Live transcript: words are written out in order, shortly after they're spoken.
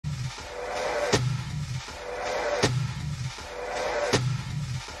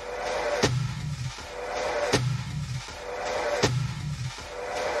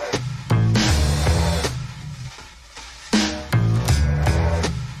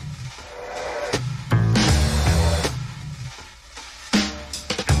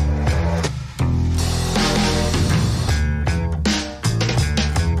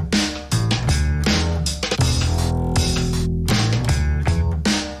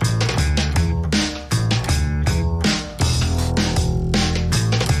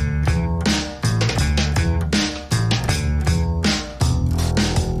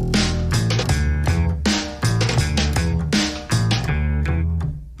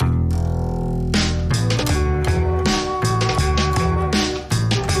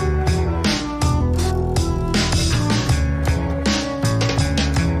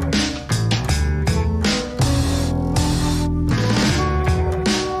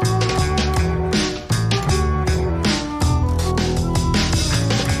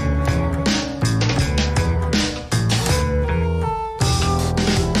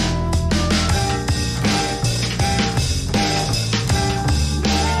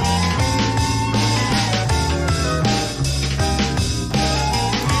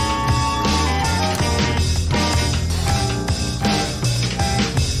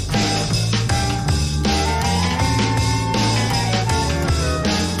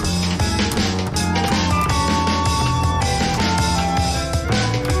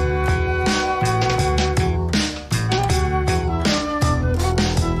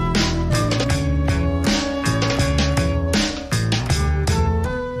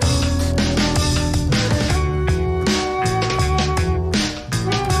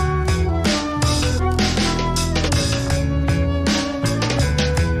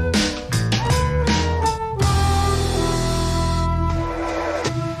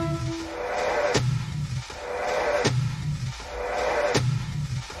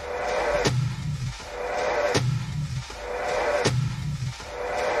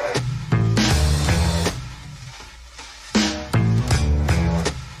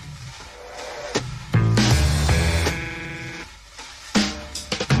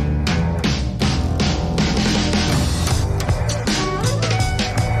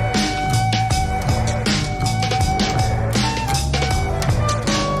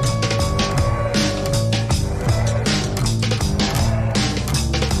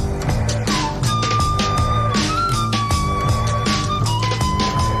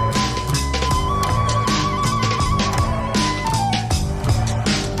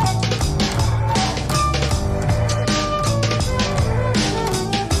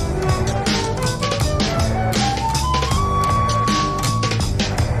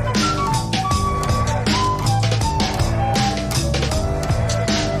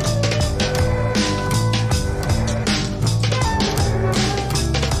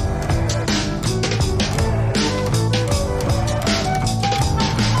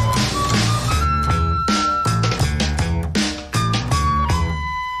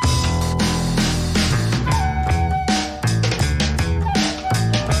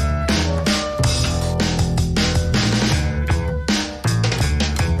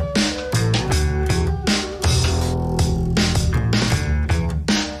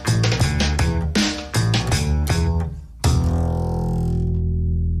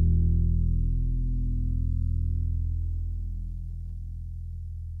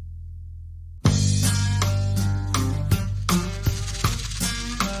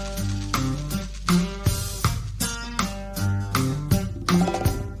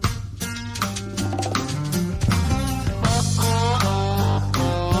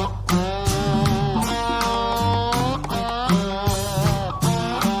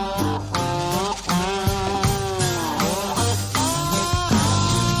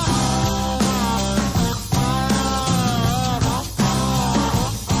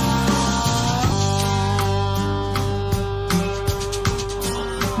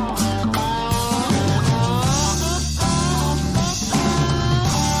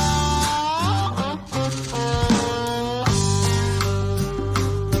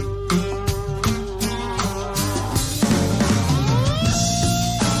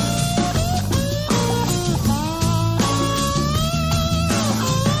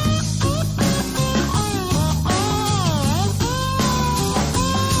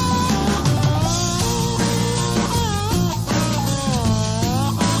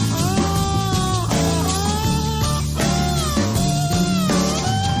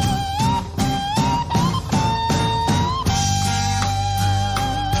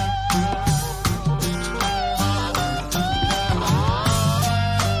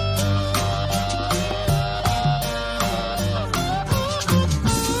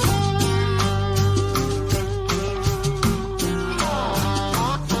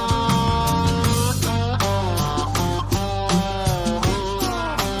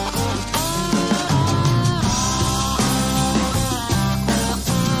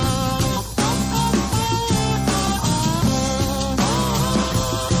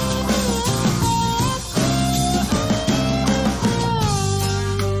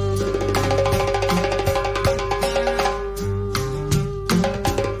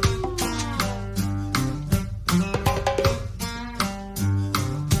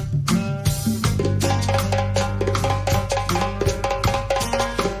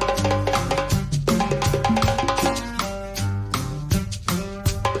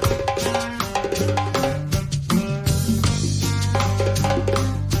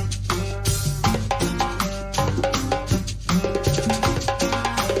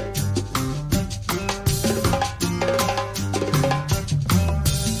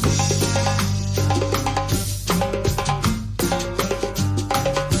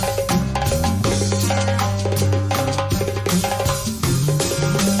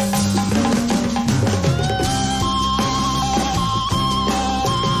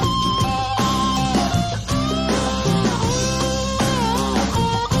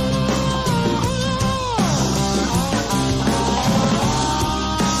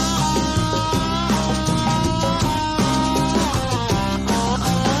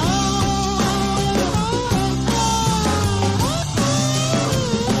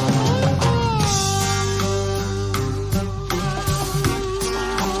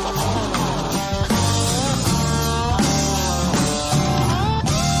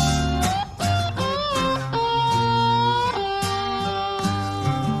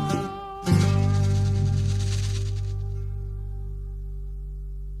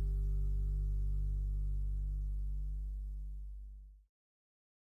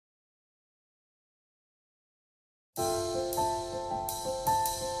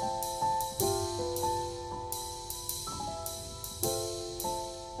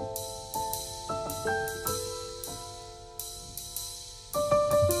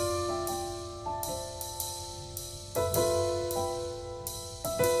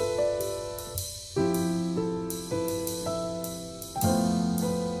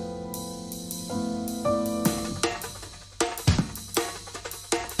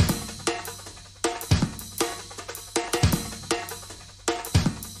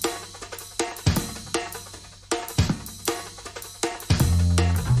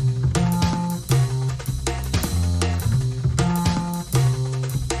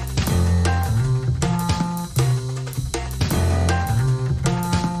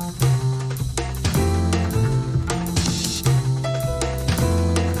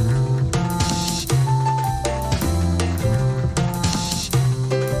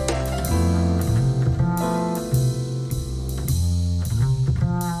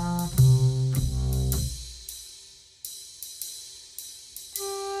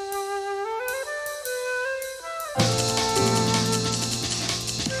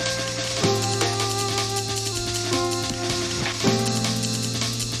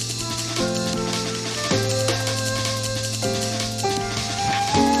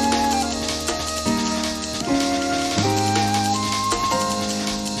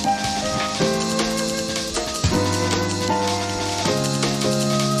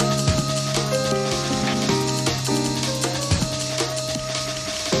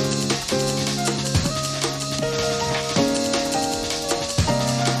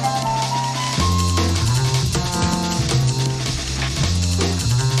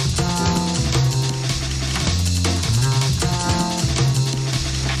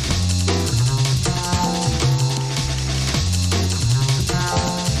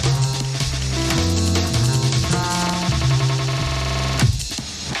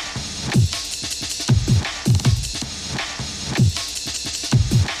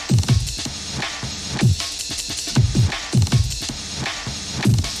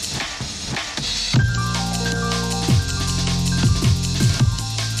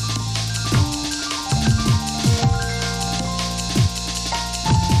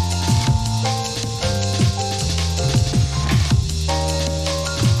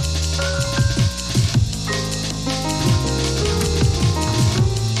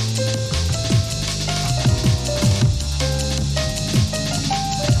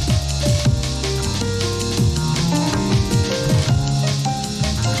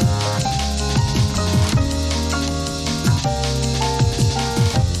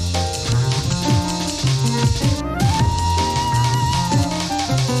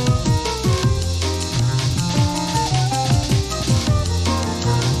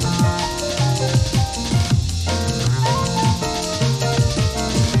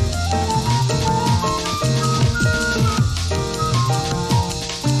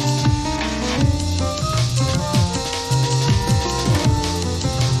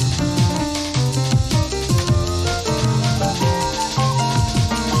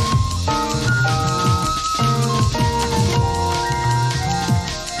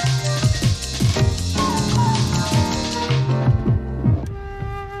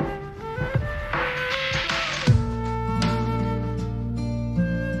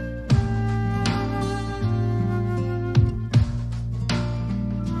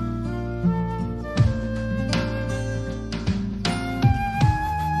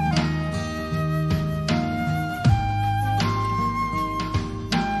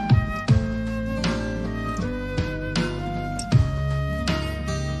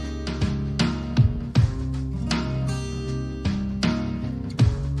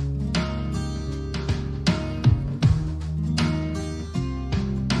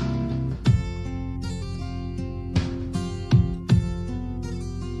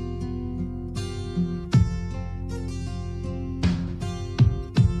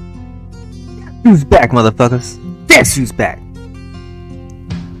Who's back, motherfuckers? Guess who's back?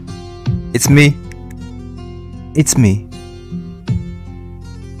 It's me. It's me.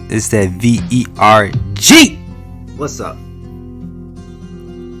 It's that VERG. What's up?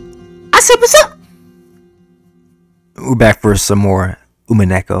 I said, what's up? We're back for some more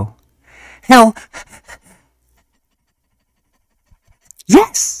Umineko. Hell.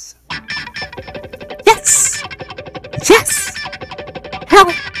 Yes. Yes. Yes.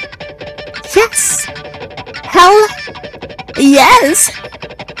 Hell. Yes. Hell. Yes.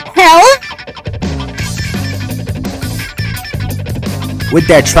 Hell. With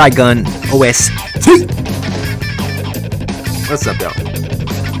that Trigun OST. What's up, y'all?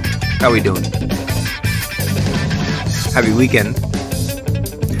 How we doing? Happy weekend.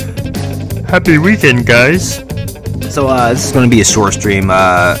 Happy weekend, guys. So, this is gonna be a short stream.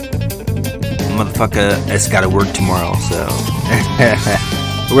 Motherfucker has gotta work tomorrow, so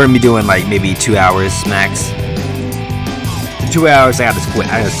we're gonna be doing like maybe 2 hours max. 2 hours, I gotta quit.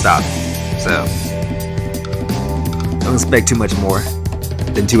 I gotta stop. So, don't expect too much more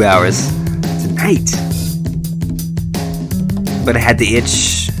than 2 hours tonight. But I had the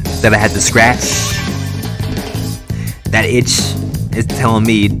itch that I had to scratch. That itch is telling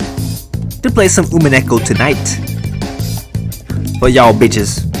me to play some Umineko tonight. For y'all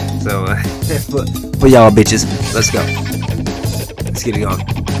bitches. So, for y'all bitches, let's go. Let's get it going.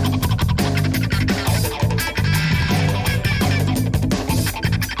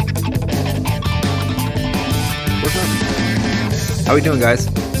 What's up? How we doing, guys?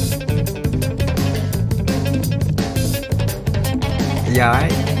 Yeah,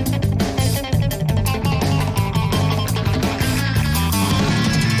 alright?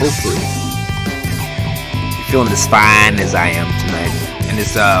 Hopefully. You're feeling as fine as I am tonight. And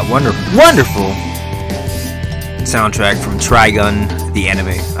this wonderful soundtrack from Trigun, the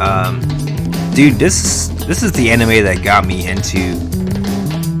anime. Dude, this is the anime that got me into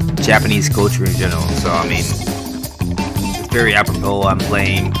Japanese culture in general. So, I mean, it's very apropos. I'm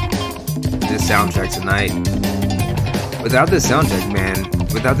playing this soundtrack tonight. Without this soundtrack, man,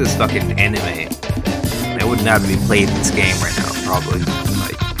 without this fucking anime, I would not be playing this game right now, probably.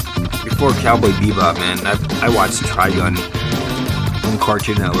 Like, before Cowboy Bebop, man, I watched Trigun on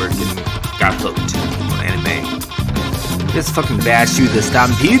Cartoon Network and got hooked on anime. This fucking bash you the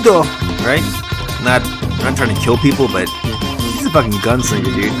Stampedo, right? Not trying to kill people, but he's a fucking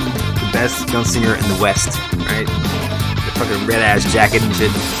gunslinger, dude. The best gunslinger in the West, right? The fucking red ass jacket and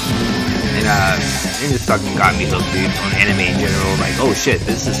shit. And it just fucking got me hooked, dude, on anime in general. Like, oh shit,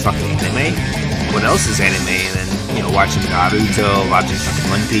 this is fucking anime? What else is anime? And then, you know, watching Naruto, watching fucking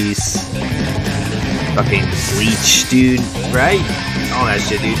One Piece, fucking Bleach, dude, right? All that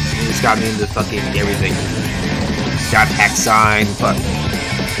shit, dude. It just got me into fucking everything. Got Hack-Sign, fuck.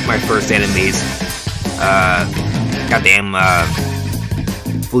 My first animes. Goddamn,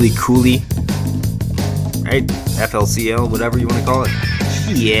 Fully Cooley. Right? FLCL, whatever you want to call it.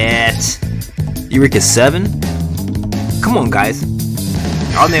 Shit. Eureka 7? Come on, guys.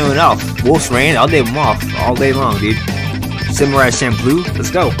 I'll name it off. Wolf's Rain, I'll name them off all day long, dude. Samurai Champloo, let's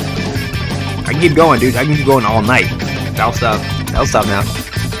go. I can keep going, dude. I can keep going all night. I'll stop. I'll stop now.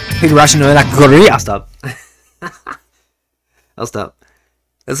 Higurashi no Nakagori. I'll stop. I'll stop.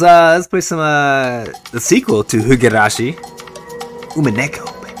 Let's play some the sequel to Higurashi. Umineko,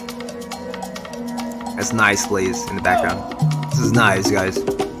 baby. That's nice plays in the background. This is nice, guys.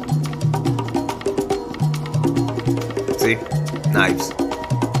 See? Knives.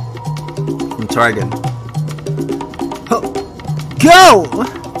 From Trigun. Go!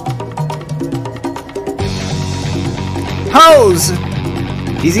 Hose!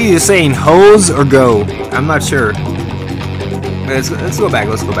 He's either saying hose or go. I'm not sure. Let's go back.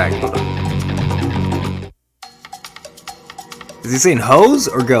 Let's go back. Hold on. Is he saying hose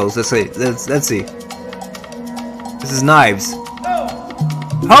or goes? Let's see. Let's see. This is knives.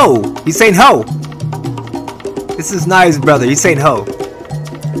 Ho! He's saying ho! This is knives, brother. He's saying ho.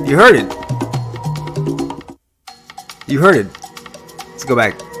 You heard it. You heard it. Let's go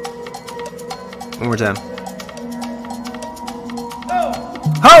back. One more time.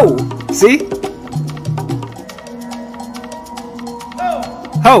 Ho! See?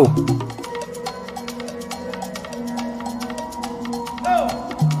 Ho!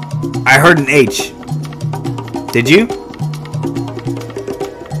 I heard an H. Did you?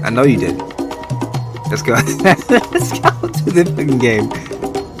 I know you did. Let's go. Let's go to the fucking game.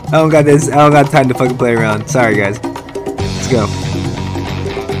 I don't got this. I don't got time to fucking play around. Sorry, guys. Let's go.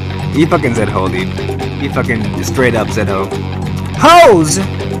 He fucking said ho, dude. He fucking straight up said ho. Hose!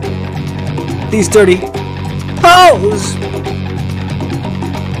 These dirty hoes!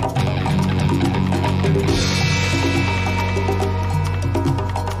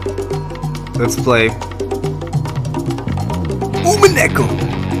 Let's play Umineko.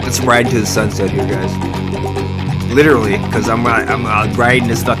 Let's ride to the sunset here, guys. Literally, because I'm riding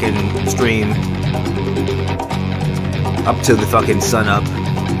this fucking stream up to the fucking sun up.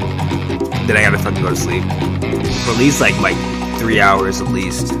 Then I gotta fucking go to sleep for at least like 3 hours at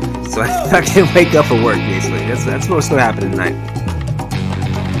least. So I can wake up for work basically. That's what's gonna happen tonight.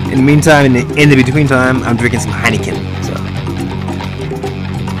 In the meantime, in the between time, I'm drinking some Heineken. So.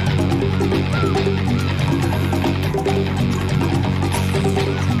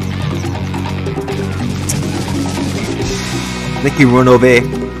 Thank you, Ronove.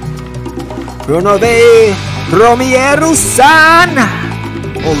 Ronove! Romieru-san!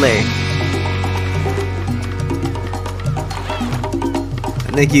 Ole.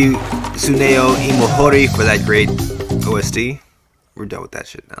 Thank you, Tsuneo Imohori, for that great OST. We're done with that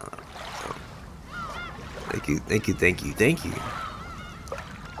shit now. So, thank you.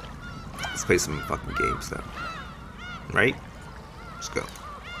 Let's play some fucking games now. Right? Let's go.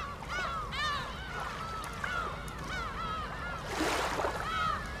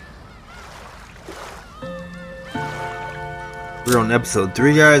 We're on episode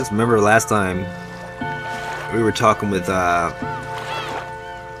 3, guys. Remember last time we were talking with the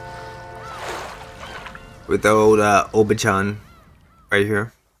old Oba-chan right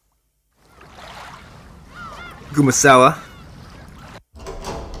here, Kumasawa,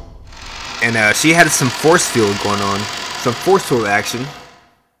 and she had some force field going on, some force field action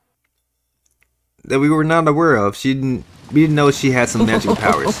that we were not aware of. We didn't know she had some magical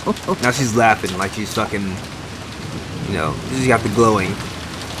powers. Now she's laughing like she's fucking, you know, she's got the glowing.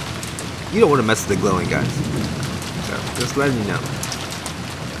 You don't want to mess with the glowing, guys. So just letting you know,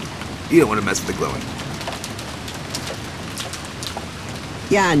 you don't want to mess with the glowing.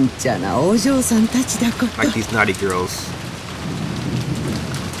 Like these naughty girls.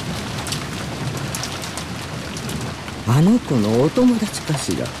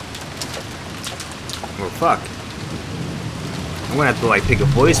 Well, fuck. I'm gonna have to like pick a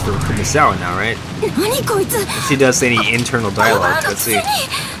voice for Kumasawa now, right? If she does any internal dialogue. Let's see.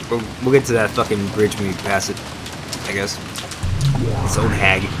 We'll get to that fucking bridge when we pass it, I guess. This old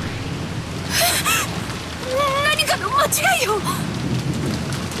hag.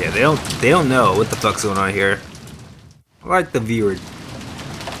 Yeah, they don't know what the fuck's going on here. I like the viewer.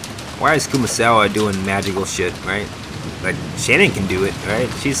 Why is Kumasawa doing magical shit, right? Like Shannon can do it, right?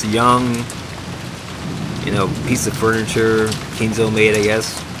 She's a young, you know, piece of furniture, Kinzo maid, I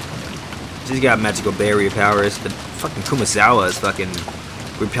guess. She's got magical barrier powers, but fucking Kumasawa is fucking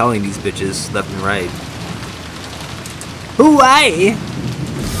repelling these bitches left and right. Why?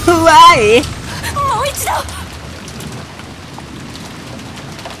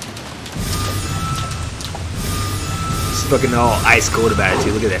 Fucking all ice cold about it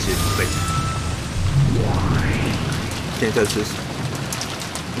too. Look at that shit. Like, can't touch this.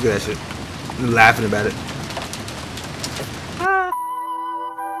 Look at that shit. I'm laughing about it.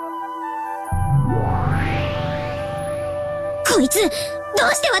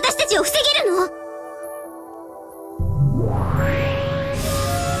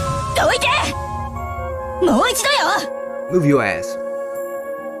 Move your ass.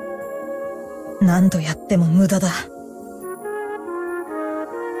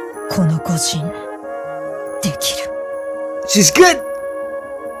 She's good!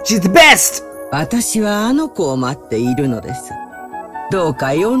 She's the best!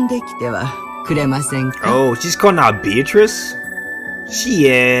 Oh, she's calling out Beatrice?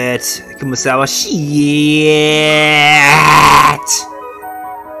 Shit! Kumasawa, shit!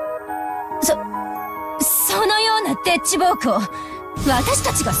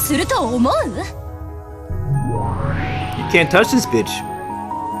 You can't touch this bitch.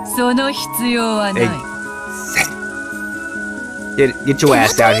 Hey. Get your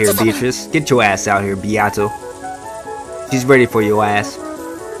ass out here, Beatrice. Get your ass out here, Beato. She's ready for your ass.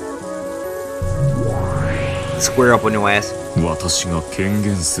 Square up on your ass.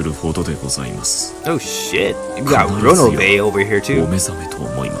 Oh shit. You got Ronove over here too. I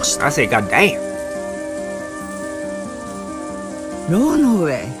say goddamn.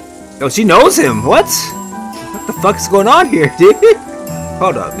 Oh, she knows him. What? What the fuck is going on here, dude?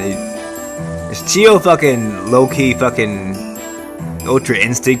 Hold up, dude. Is Chio fucking low-key fucking ultra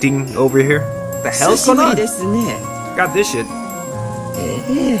instincting over here? What the hell's going on? Got this shit.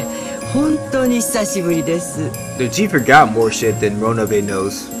 Dude, she forgot more shit than Ronove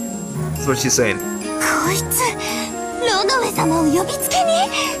knows. That's what she's saying.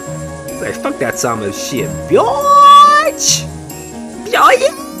 Like, fuck that Sama shit. Bitch!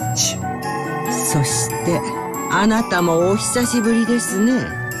 Bitch!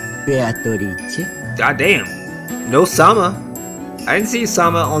 Beatrice. God damn. No Sama. I didn't see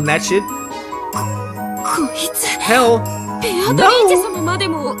Sama on that shit. Hell. No.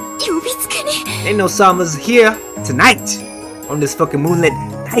 Ain't no Samas here tonight. On this fucking moonlit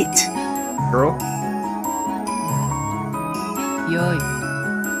night. Girl. Yoi.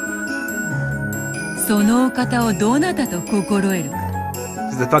 そのお方をどなたと心得るか。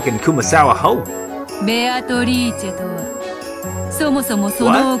 She's the fucking Kumasawa hoe. ベアトリーチェとはそもそも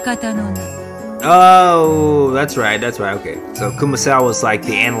そのお方の名。 Oh, that's right, okay. So Kumasawa is like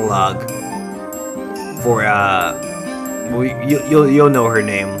the analog for well, you'll know her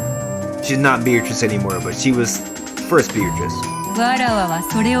name. She's not Beatrice anymore, but she was first Beatrice. わらわは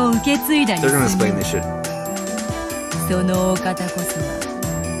それを受け継いだに They're gonna explain this shit. そのお方こそ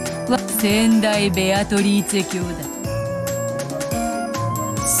は仙台ベアトリーチェ教だ。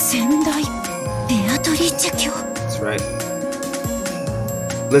仙台ベアトリーチェ教。 That's right.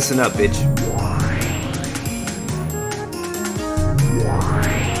 Listen up, bitch.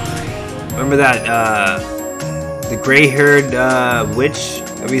 Remember that, the gray-haired, witch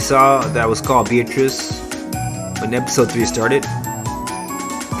that we saw that was called Beatrice when episode 3 started?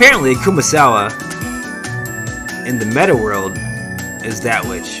 Apparently, Kumasawa in the meta world is that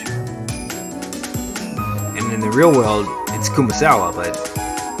witch. And in the real world, it's Kumasawa, but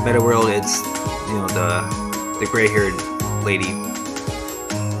meta world, it's, you know, the gray-haired lady.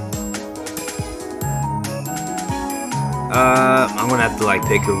 I'm gonna have to like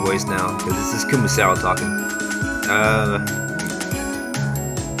pick her voice now because this is Kumasawa talking.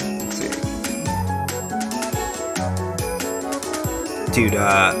 Let's see. Dude,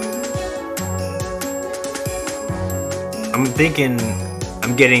 I'm thinking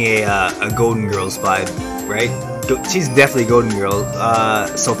I'm getting a Golden Girls vibe, right? She's definitely Golden Girl.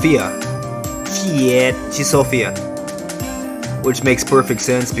 Sofia. Shit, she's Sofia. Which makes perfect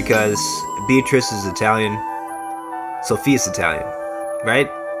sense because Beatrice is Italian. Sofia's Italian, right?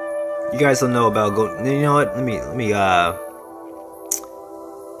 You guys don't know about Golden. You know what? Let me hold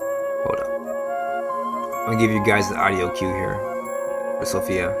up. I'm gonna give you guys the audio cue here for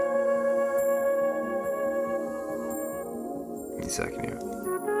Sofia. Give me a second here.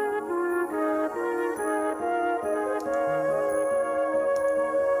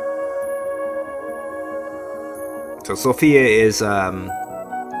 So Sofia is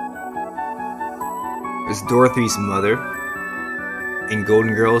Dorothy's mother in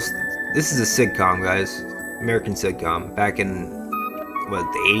Golden Girls. This is a sitcom, guys. American sitcom. Back in, what,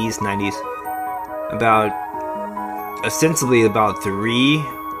 the 80s, 90s? About, ostensibly about 3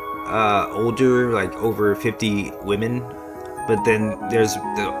 older, like over 50 women. But then there's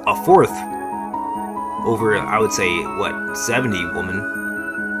a 4th over, I would say, what, 70 woman.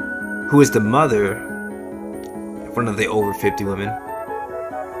 Who is the mother of one of the over 50 women.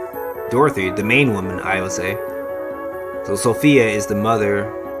 Dorothy, the main woman, I would say. So Sofia is the mother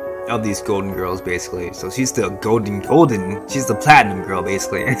of these Golden Girls, basically. So she's the golden, she's the platinum girl,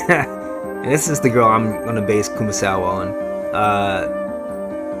 basically. And this is the girl I'm gonna base Kumasawa on.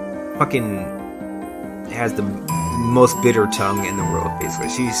 Fucking has the most bitter tongue in the world, basically.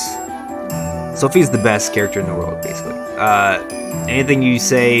 Sophia's the best character in the world, basically. Anything you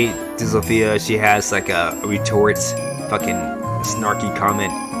say to Sofia, she has like a retort, fucking snarky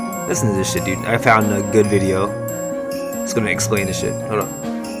comment. Listen to this shit, dude. I found a good video. It's gonna explain this shit. Hold on.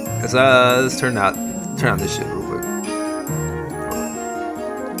 Let's turn on this shit real quick.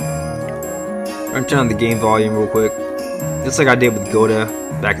 I'm gonna turn on the game volume real quick. Just like I did with Goda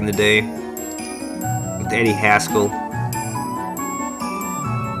back in the day. With Eddie Haskell.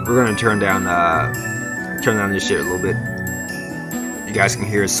 We're gonna turn down this shit a little bit. You guys can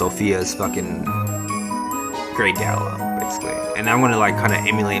hear Sofia's fucking great dialogue, basically. And I'm gonna like kind of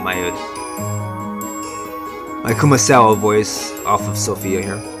emulate my Kumasawa voice off of Sofia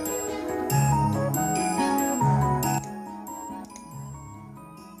here.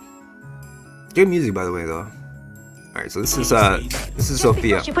 Good music, by the way, though. All right, so this is Sofia.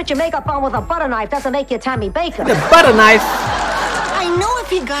 Because you put your makeup on with a butter knife doesn't make you Tammy Baker. The butter knife. I know if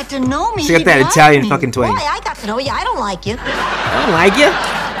you got to know me. She got that Italian fucking twang. Boy, I got to know you. I don't like you. I don't like you.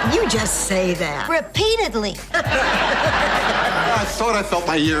 You just say that repeatedly. I thought I felt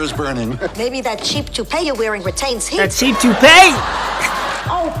my ears burning. Maybe that cheap toupee you're wearing retains heat. That cheap toupee.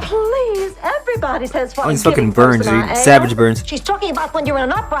 Oh, please. Everybody says he's fucking burns, dude. Savage burns. She's talking about when you're in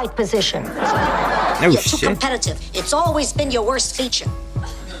an upright position. No You're shit. too competitive. It's always been your worst feature.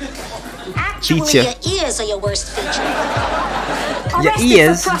 Actually, your ears are your worst feature. Your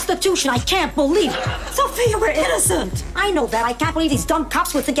ears? For prostitution, I can't believe it. Sophia, we're innocent. I know that. I can't believe these dumb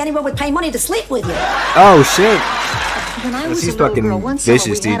cops would think anyone would pay money to sleep with you. Oh, shit. When I was She's a little fucking girl, one vicious,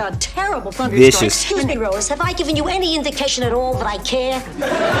 summer we dude. had a terrible thunderstorm. Vicious. Excuse me, Rose, have I given you any indication at all that I care?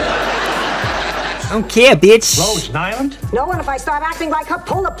 I don't care, bitch. Rose Nyland? No, and if I start acting like her,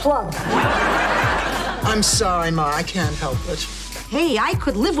 pull the plug. I'm sorry, Ma. I can't help it. Hey, I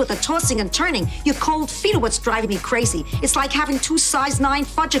could live with the tossing and turning. Your cold feet are what's driving me crazy. It's like having 2 size 9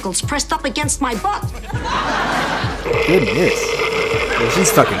 fudgicles pressed up against my butt. Goodness. Yeah, she's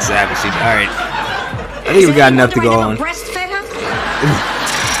fucking savage, dude. Alright. I think we got enough to go on. Breastfed her?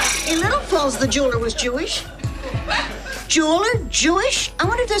 In Little Falls, the jeweler was Jewish. Jeweler? Jewish? I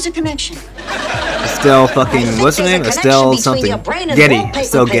wonder if there's a connection. Estelle fucking, what's her name? Estelle something. Getty.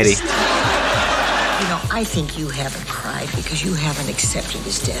 Estelle Getty. You know, I think you haven't cried because you haven't accepted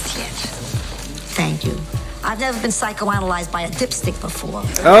his death yet. Thank you. I've never been psychoanalyzed by a dipstick before.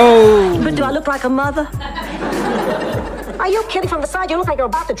 Oh! But do I look like a mother? Are you kidding? From the side, you look like you're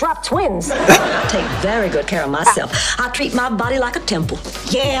about to drop twins. I take very good care of myself. I treat my body like a temple.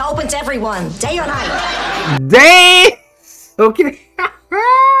 Yeah, open to everyone, day or night. Day! Okay.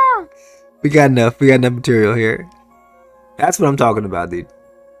 We got enough material here. That's what I'm talking about, dude.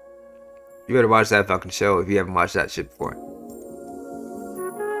 You better watch that fucking show if you haven't watched that shit before.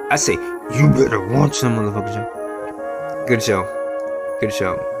 I say, you better watch that motherfucking show. Good show. Good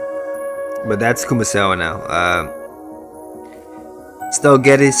show. But that's Kumasawa now. Estelle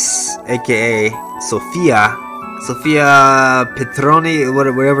Getty, aka Sofia. Sofia Petroni,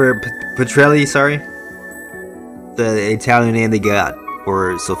 whatever, Petrelli, sorry. The Italian name they got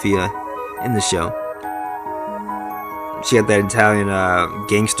for Sofia in the show. She had that Italian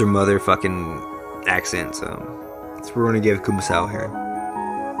gangster mother fucking accent, so that's what we're gonna give Kumasawa here.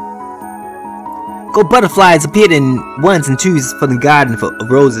 Gold butterflies appeared in ones and twos from the garden of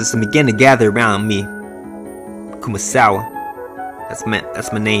roses and began to gather around me. Kumasawa. That's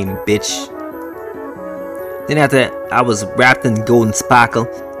my name, bitch. Then after I was wrapped in golden sparkle,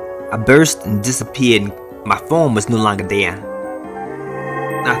 I burst and disappeared. My form was no longer there.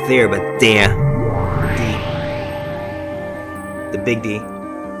 Not there, but there. The big D.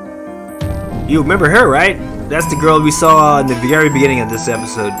 You remember her, right? That's the girl we saw in the very beginning of this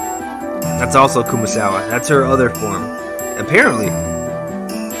episode. That's also Kumasawa. That's her other form. Apparently.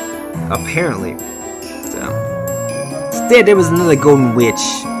 So. Instead, there was another golden witch.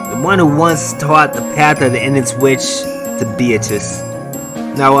 The one who once taught the path of the endless witch to Beatrice.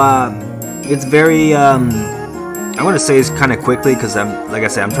 Now, it's very, I want to say this kind of quickly because like I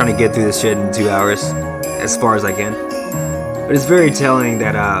said, I'm trying to get through this shit in 2 hours. As far as I can. But it's very telling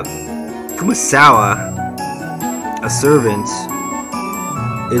that, Kumasawa, a servant,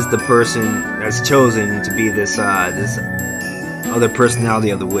 is the person that's chosen to be this this other personality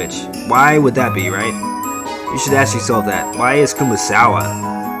of the witch. Why would that be, right? You should ask yourself that. Why is Kumasawa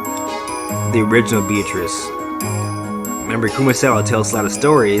the original Beatrice? Remember, Kumasawa tells a lot of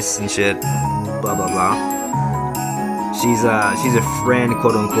stories and shit. Blah blah blah. She's a friend,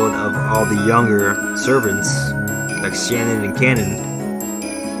 quote unquote, of all the younger servants, like Shannon and Cannon.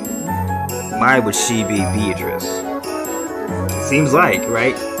 Why would she be Beatrice? Seems like,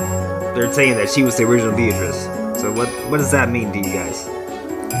 right? They're saying that she was the original Beatrice. So what does that mean to you guys?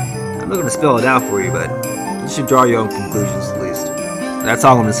 I'm not gonna spell it out for you, but you should draw your own conclusions at least. That's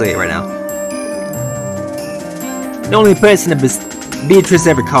all I'm gonna say right now. The only person that Beatrice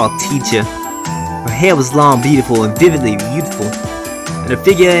ever called teacher. Her hair was long, beautiful, and vividly beautiful, and her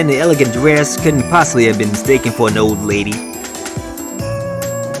figure in the elegant dress couldn't possibly have been mistaken for an old lady.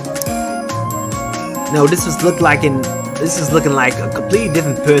 No, this is looking like a completely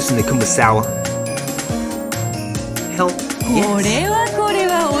different person to Kumasawa. Hell, yes. これ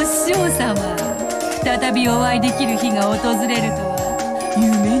はお師匠様。再びお会いできる日が訪れるとは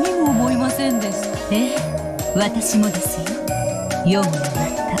夢にも思いませんでした。ええ、私もですよ。夜もまた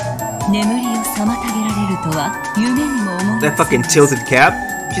眠りを妨げられるとは夢にも思いません。 That fucking tilted cap?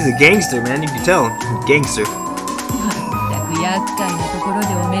 She's a gangster, man. You can tell. Gangster. まったく厄介なところで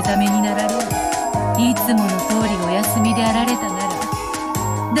お目覚めになられる。いつもの通りお休みであられたなら、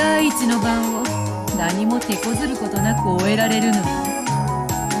第一の晩を何も手こずることなく終えられるのに。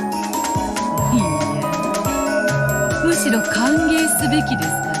いや、むしろ歓迎すべきです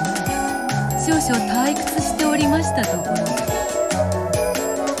かね。少々退屈しておりましたところで。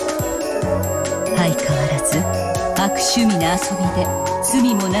相変わらず悪趣味な遊びで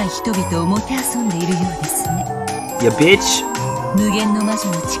罪もない人々をもてあそんでいるようですね。Ya bitch. 無限の魔女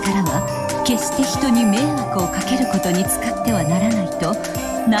の力は決して人に迷惑をかけることに使ってはならないと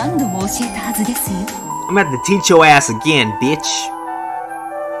何度も教えたはずですよ。I'm gonna have to teach your ass again, bitch.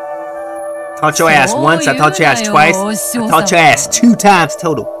 Taught your ass once, I taught your ass twice, I taught your ass 2 times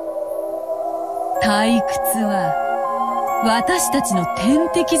total. 退屈は私たちの天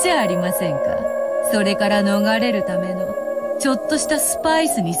敵じゃありませんか。それから逃れるためのちょっとしたスパイ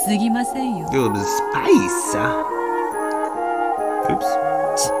スに過ぎませんよ。Dude, the spice. Oops.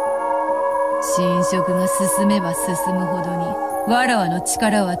 侵食が進めば進むほどにわらわの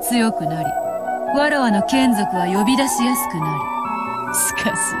力は強くなり、わらわの眷属は呼び出しやすくなり、し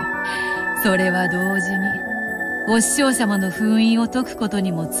かしそれは同時にお師匠様の封印を解くこと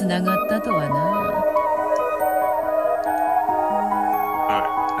にもつながったとはな。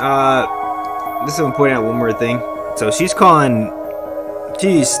Just to point out one more thing. So she's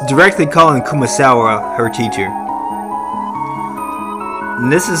directly calling Kumasawa her teacher.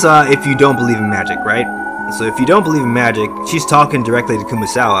 And this is if you don't believe in magic, right? So if you don't believe in magic, she's talking directly to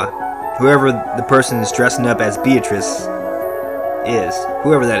Kumasawa, whoever the person is dressing up as Beatrice is,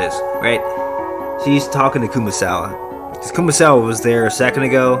 whoever that is, right? She's talking to Kumasawa. Because Kumasawa was there a second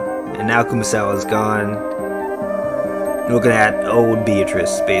ago, and now Kumasawa is gone. Looking at old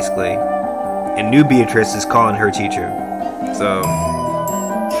Beatrice, basically. And new Beatrice is calling her teacher. So,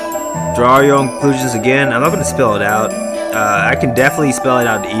 draw your own conclusions again. I'm not going to spell it out. I can definitely spell it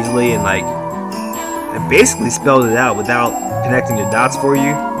out easily, and like, I basically spelled it out without connecting the dots for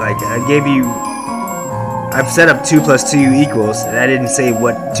you. Like, I've set up 2 + 2 equals, and I didn't say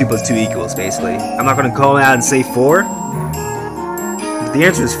what 2 + 2 equals, basically. I'm not going to call it out and say 4. But the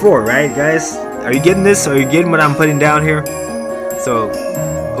answer is 4, right, guys? Are you getting this? Are you getting what I'm putting down here? So,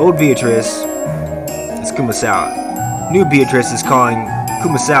 old Beatrice is Kumasawa. New Beatrice is calling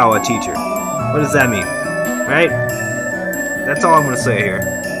Kumasawa a teacher. What does that mean? Right? That's all I'm going to say here.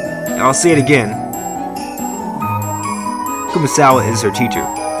 I'll say it again. Kumasawa is her teacher.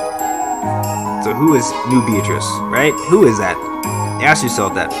 So who is new Beatrice, right? Who is that? Ask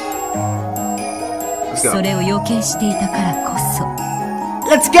yourself that. Let's go.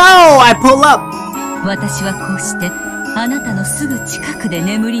 Let's go! I pull up! 私はこうしてあなたのすぐ近くで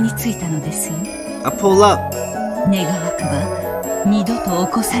眠りについたのですよ。I pull up. 願わくば二度と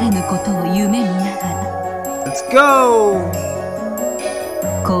起こされぬことを夢見ながら。Let's go!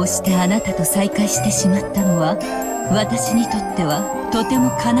 こうしてあなたと再会してしまったのは私にとってはとて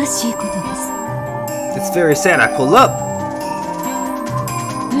も悲しいことです。It's very sad. I pull up.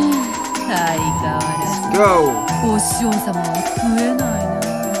 相変わらず Let's go! お師匠様は食えないな。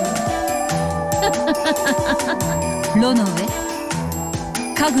炉の上、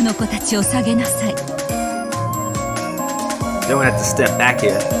家具の子たちを下げなさい。Don't have to step back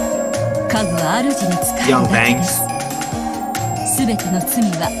here. 家具は主に使うだけです。すべての罪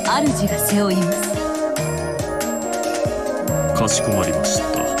は主が背負います。かしこまりました、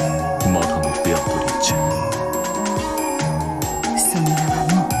マダム・ベアトリーチェ。その名は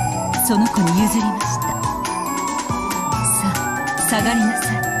もうその子に譲りました。さあ、下がりな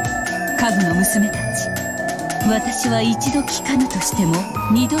さい、家具の娘たち。私は一度聞かぬとしても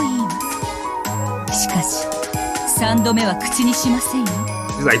二度言います。しかし三度目は口にしませんよ。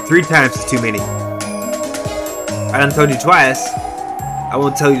 It's like 3 times is too many. I done told you twice. I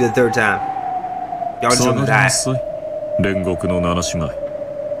won't tell you the 3rd time. Y'all just gonna die. 煉獄の七姉妹、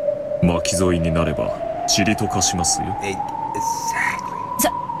巻き添いになれば塵と化しますよ。Exactly.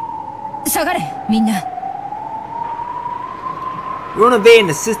 下がれ、みんな。Ronave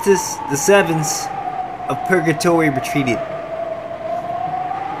and the sisters, the sevens of purgatory retreated.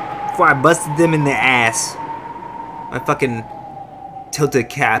 Before I busted them in their ass. My fucking tilted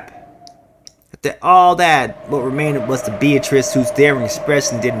cap. After all that, what remained was the Beatrice whose daring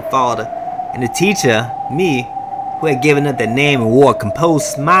expression didn't falter, and the teacher, me, who had given up their name and wore a composed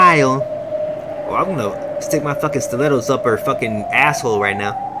smile. Well, I'm gonna stick my fucking stilettos up her fucking asshole right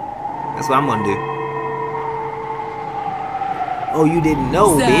now. That's what I'm gonna do. Oh, you didn't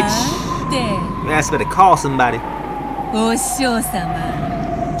know, bitch. I better call somebody. お師匠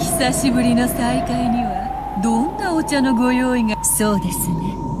様、久しぶりの再会にはどんなお茶のご用意が。そうですね。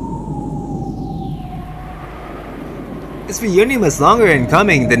This reunion was longer in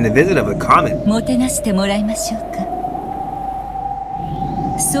coming than the visit of a comet. もてなしてもらいましょうか。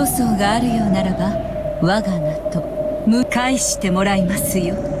粗相があるようならば我が名と返してもらいます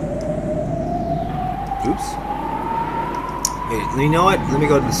よ。 Oops. Hey, you know what? Let me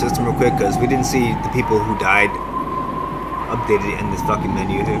go to the system real quick because we didn't see the people who died updated in this fucking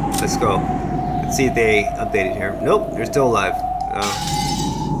menu here. Let's go. Let's see if they updated here. Nope, they're still alive.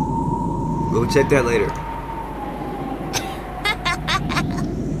 We'll check that later.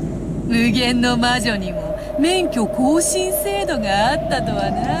 無限の魔女にも免許更新制度があったとは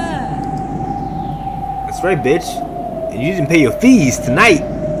な。 That's right, bitch. And you didn't pay your fees tonight,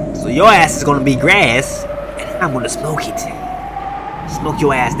 so your ass is gonna be grass, and I'm gonna smoke it. Smoke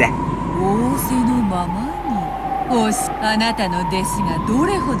your ass down. 仰せのままに。あなたの弟子がど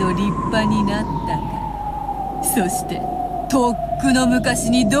れほど立派になったか、そしてとっくの昔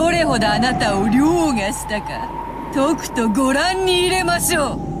にどれほどあなたを凌駕したか、とくとご覧に入れまし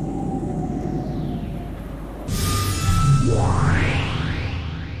ょう。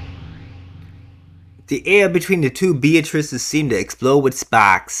The air between the two Beatrices seemed to explode with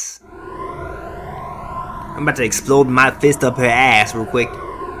sparks. I'm about to explode my fist up her ass real quick.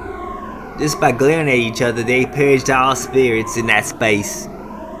 Just by glaring at each other, they purged all spirits in that space.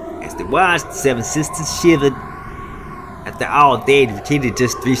 As they watched, the seven sisters shivered. After all, they'd retreated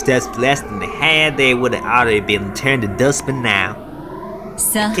just 3 steps less than they had, they would have already been turned to dust by now.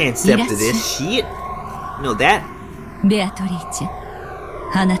 I can't step to this shit. You know that? Beatrice,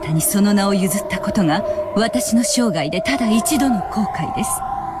 あなたにその名を譲ったことが私の生涯でただ一度の後悔です。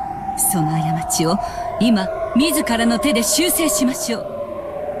その過ちを今自らの手で修正しましょう。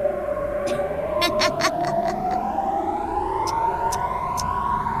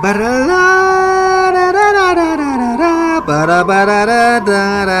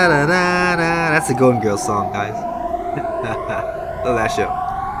That's a Golden Girls song, guys. Love that show.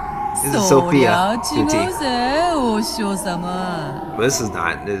 This is Sofia. But this is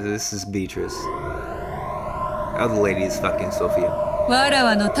not. This is Beatrice. The other lady is fucking Sofia. わら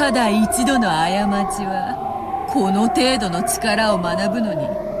わのただ一度の過ちはこの程度の力を学ぶのに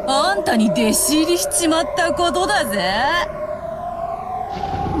あんたに弟子入りしちまったことだぜ。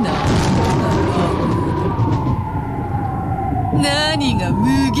何が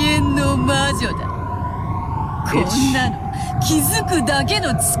無限の魔女だ。こんなの気づくだけ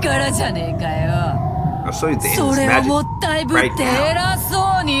の力じゃねえかよ。それをもったいぶって偉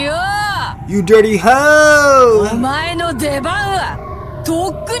そうによ。You dirty hoe! お前の出番はと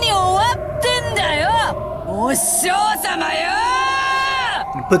っくに終わってんだよ、お師匠様よ。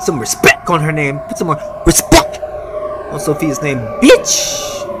 Put some respect on her name. Put some more respect on Sophia's name, bitch.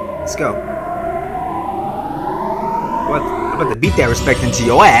 Let's go. What? I'm about to beat that respect into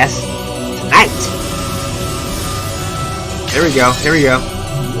your ass tonight. There we go. Here we go.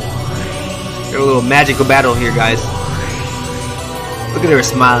 Got a little magical battle here, guys. Look at her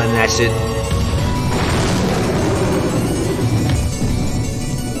smiling and that shit.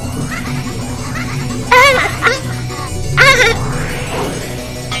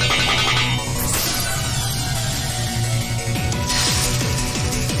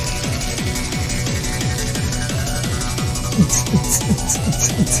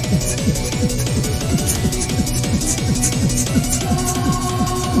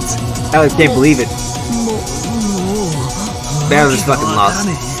 I can't believe it. Battler's fucking lost.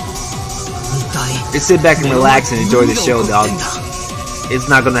 Just sit back and relax and enjoy the show, dog. It's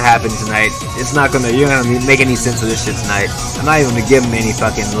not gonna happen tonight. It's not gonna. You're not gonna make any sense of this shit tonight. I'm not even gonna give him any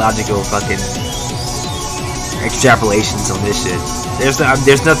fucking logical fucking extrapolations on this shit. There's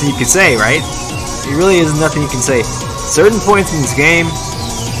nothing you can say, right? There really is nothing you can say. Certain points in this game,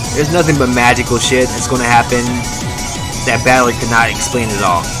 there's nothing but magical shit that's gonna happen that Battler cannot explain at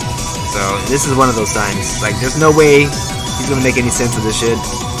all. So this is one of those times. Like, there's no way he's gonna make any sense of this shit.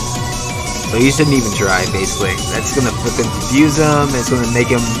 So you shouldn't even try, basically. That's gonna fucking confuse him, and it's gonna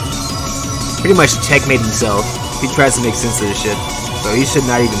make him pretty much checkmate himself if he tries to make sense of this shit. So you should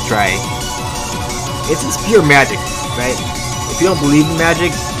not even try. It's pure magic, right? If you don't believe in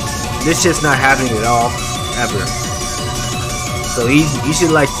magic, this shit's not happening at all, ever. So he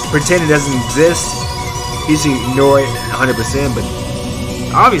should, like, pretend it doesn't exist. He should ignore it 100%, but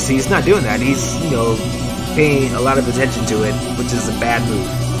obviously he's not doing that. He's, you know, paying a lot of attention to it, which is a bad move.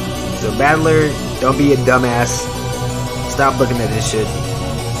 So Battler, don't be a dumbass. Stop looking at this shit.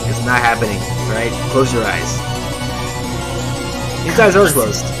 It's not happening, right? Close your eyes. These eyes are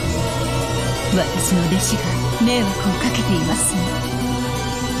closed.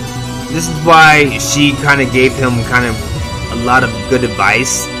 This is why she kind of gave him kind of a lot of good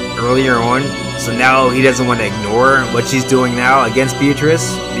advice earlier on. So now he doesn't want to ignore what she's doing now against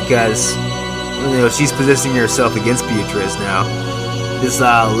Beatrice, because, you know, she's positioning herself against Beatrice now. This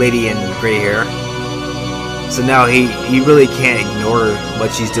lady in gray hair. So now he really can't ignore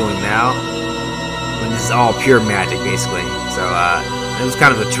what she's doing now, when this is all pure magic, basically. So it was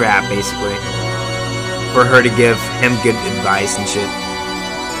kind of a trap, basically, for her to give him good advice and shit.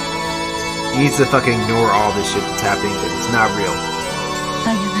 He needs to fucking ignore all this shit that's happening, because it's not real.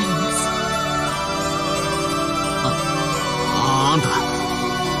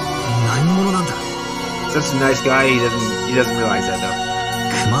 Such a nice guy, he doesn't realize that though.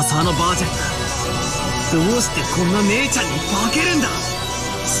 Kumasawaのばあちゃんがどうしてこんな姉ちゃんに化けるんだ。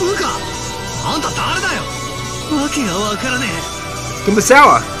つうか、あんた誰だよ。わけがわからねえ。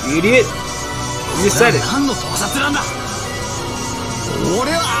 Kumasawa, you idiot. You said it. 何の盗撮なんだ。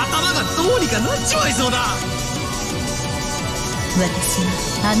俺は頭がどうにかなっちまいそうだ。私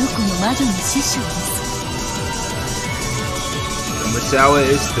はあの子の魔女の師匠です。Kumasawa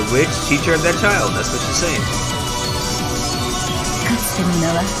is the witch teacher of that child. That's what she's saying. かつての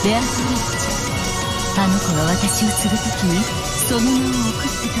名はベアトリーチェ。あの子が私を継ぐときにその名を送っ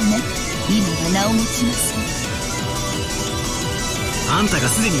たため、今は名を持ちます。あんたが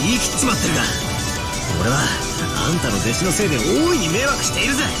すでに言い切っちまってるが、俺はあんたの弟子のせいで大いに迷惑してい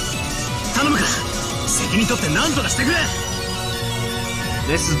るぜ。頼むから責任取って何とかしてくれ。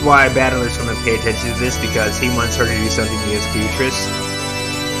 This is why Battler's gonna pay attention to this, because he wants her to do something against Beatrice.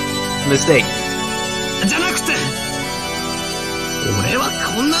 Mistake. じゃなくて、俺は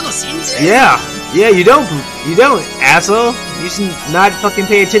こんなの信じ。Yeah, you don't, asshole. You should not fucking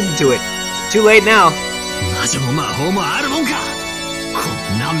pay attention to it. Too late now. 魔女も魔法もあるもんか。こ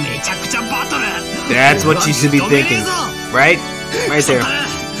んなめちゃくちゃバトル。 That's what you should be thinking, right? Right there.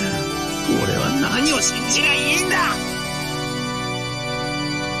 俺は何を信じりゃいいんだ。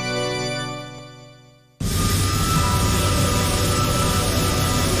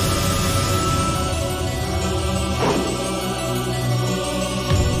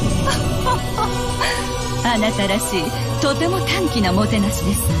あなたらしい、とても短気なもてなし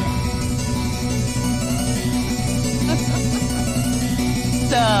ですね。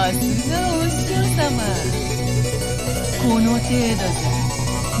さすがお師匠様。この程度じ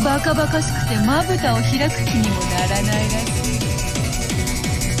ゃバカバカしくてまぶたを開く気にもならないらし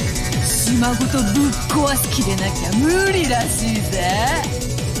い。島ごとぶっ壊す気でなきゃ無理らしいぜ。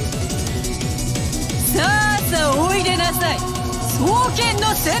さあさあおいでなさい、双剣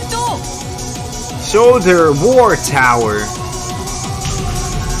の戦闘。 Shoulder War Tower.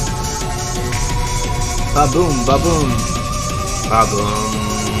 Baboom, baboom, baboom.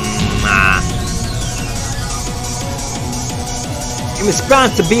 In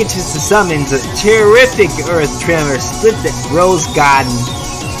response to Beatrice's summons, a terrific earth tremor split the rose garden,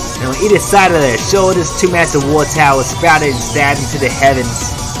 and on either side of their shoulders, two massive war towers sprouted and stabbed into the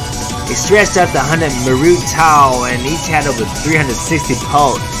heavens. They stretched out to 100 Marut tall, and each had over 360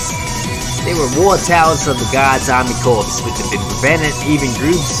 pulse. They were war towers of the gods' army corps, which had been prevented even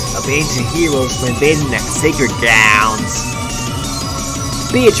groups of ancient heroes from invading their sacred grounds.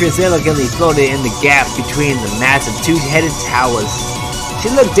 Beatrice elegantly floated in the gap between the massive two-headed towers.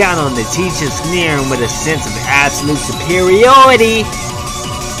 She looked down on the teacher, sneering with a sense of absolute superiority.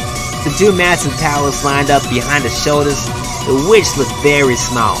 The two massive towers lined up behind her shoulders. The witch looked very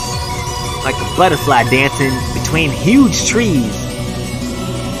small, like a butterfly dancing between huge trees.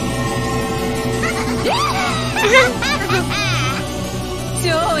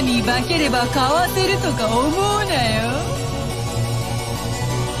 蝶に化ければかわせるとか思うなよ。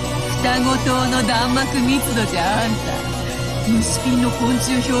双子塔の弾幕密度じゃあんた虫ピンの昆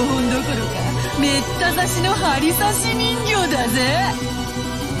虫標本どころかめった刺しの針刺し人形だぜ。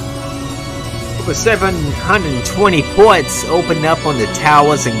 Over 720 ports opened up on the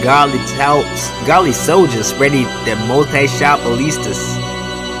towers, and godly soldiers readied their multi-shot ballistas.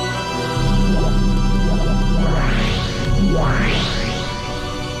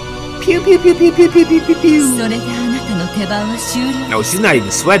 Pew pew pew pew pew pew pew pew pew. それであなたの手番は終了。 No, she's not even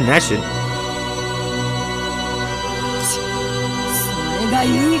sweating that shit. それが遺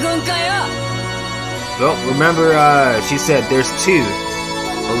言かよ。 Well, remember, she said there's two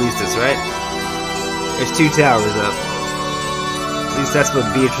ballistas, right? There's two towers up. At least that's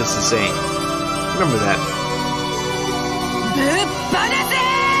what Beatrice is saying. Remember that. ぶっ放せ。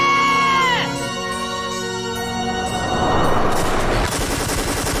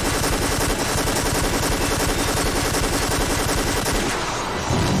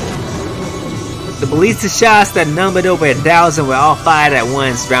 The ballista shots that numbered over 1,000 were all fired at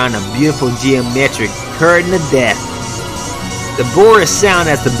once around a beautiful geometric curtain of death. The borer sound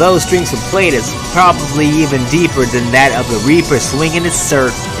as the bowstrings were played is probably even deeper than that of the reaper swinging his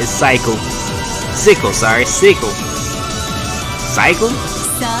sickle. Sickle. さあ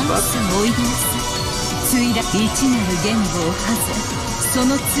おいでなさい。ついだ一なる言語をはぜ、そ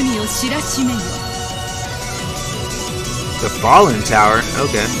の罪を知らしめよ。 The fallen tower?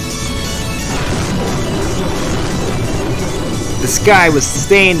 Okay. The sky was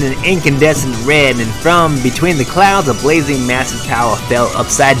stained in incandescent red, and from between the clouds a blazing massive tower fell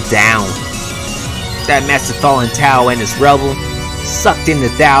upside down. That massive fallen tower and its rubble sucked in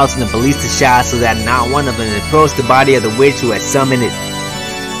 1,000 of ballista shots so that not one of them approached the body of the witch who had summoned it.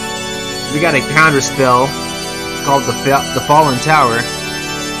 We got a counter spell called the Fallen Tower.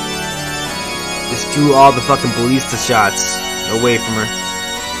 Just drew all the fucking ballista shots away from her.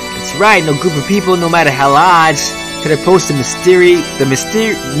 That's right, no group of people, no matter how large, could approach the mysteries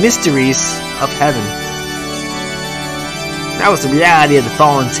of heaven. That was the reality of the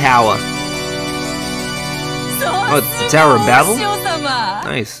fallen tower. Oh, the Tower of Babel?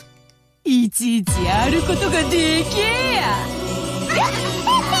 Nice. いちいちやることがでけえや。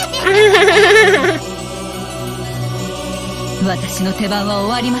私の手番は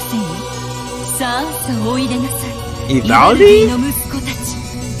終わりませんよ。さあさあおいでなさい。イバルディの息子たち。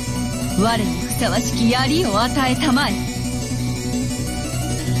我にふさわしき槍を与えたまえ。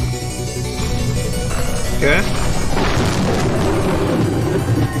Okay.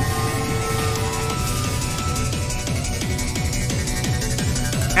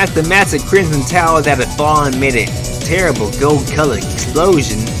 At the massive crimson tower that had fallen made a terrible gold-colored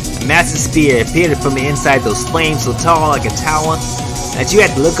explosion, a massive spear appeared from the inside those flames so tall like a tower that you had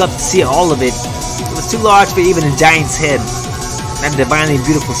to look up to see all of it. It was too large for even a giant's head. That divinely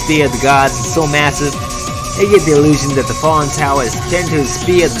beautiful spear of the gods is so massive, it gives the illusion that the fallen tower is turned to a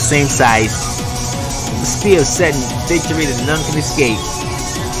spear of the same size. The spear is set in victory that none can escape.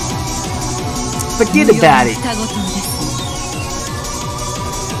 Forget about it.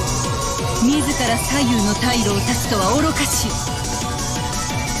 自ら左右の退路を断つとは愚かし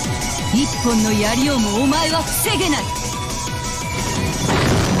い。一本の槍をもお前は防げない。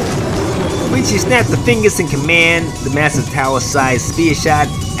 When she snapped the fingers in command, the massive tower-sized spear shot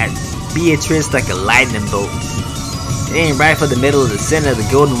at Beatrice like a lightning bolt. It aimed right for the middle of the center of the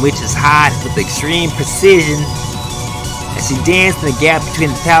Golden Witch's heart with extreme precision. As she danced in the gap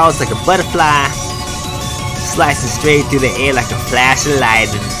between the towers like a butterfly, slicing straight through the air like a flash of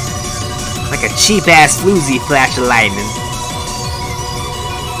lightning. Like a cheap-ass floozy flash of lightning.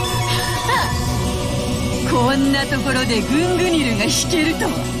 こんなところでグングニルが弾けると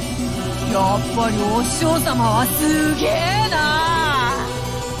は。やっぱりお師匠様はすげえな。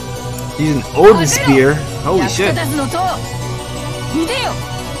He's an Odin spear. Holy shit. 役立たずの塔。見てよ、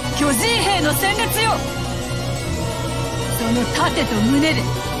巨人兵の戦列よ。その盾と胸で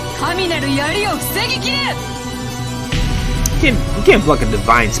神なる槍を防ぎきれ。 You can't block a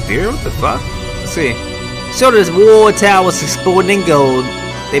divine spear, what the fuck? Let's see. Shouldou's war towers exploded in gold.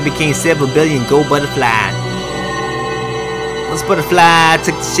 They became several billion gold butterflies. This butterfly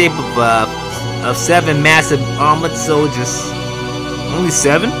took the shape of 7 massive armored soldiers. Only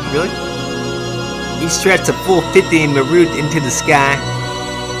 7? Really? Each stretched a full 50 and marooned into the sky.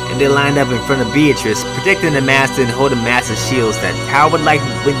 And they lined up in front of Beatrice, protecting the master and holding massive shields that towered like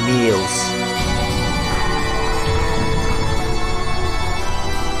windmills.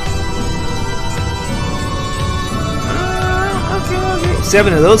 Okay.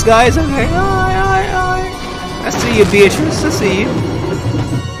 7 of those guys? Okay, alright. I see you, Beatrice, I see you.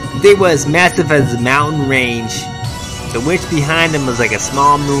 They were as massive as the mountain range. The witch behind them was like a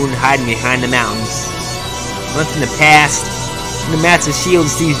small moon hiding behind the mountains. Once in the past, the massive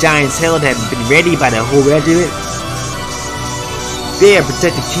shields these giants held had been ready by the whole regiment. They had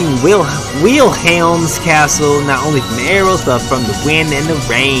protected King Wilhelm's castle not only from arrows but from the wind and the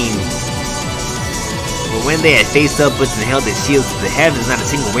rain. But when they had faced upwards and held their shields to the heavens, not a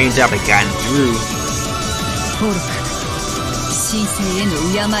single raindrop had gotten through. 神聖への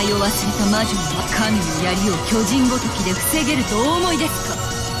敬いを忘れた魔女は神の槍を巨人ごときで防げるとお思いですか？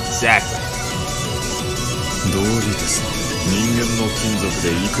 Exactly. 道理です。人間の金属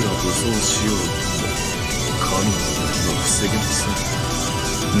でいくら武装しようと神の槍は防げません。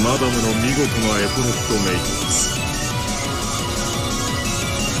マダムの見事なエポロットメイトです。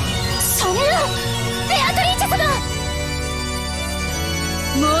そんなベアトリーチェ様！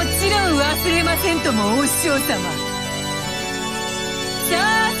もちろん忘れませんともお師匠様。さあ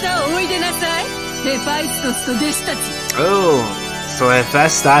さあおいでなさい。ヘファイストスと弟子たち。Oh, so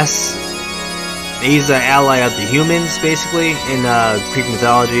Hephaestus, he's an ally of the humans, basically, in Greek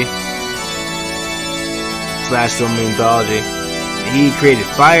mythology / Roman mythology. He created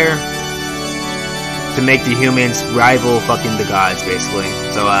fire to make the humans rival fucking the gods, basically.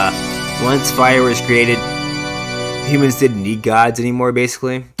 So once fire was created, humans didn't need gods anymore,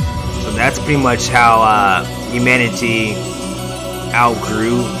 basically. So that's pretty much how humanity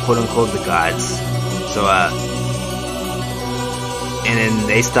outgrew, quote-unquote, the gods. So and then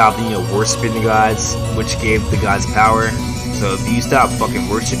they stopped, worshiping the gods, which gave the gods power. So if you stop fucking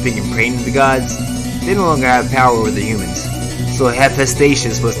worshiping and praying to the gods, they no longer have power over the humans. So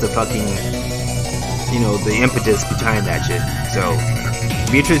Hephaestus was the fucking, the impetus behind that shit. So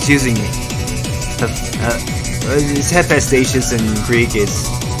Beatrice using it's Hephaestus in Greek, is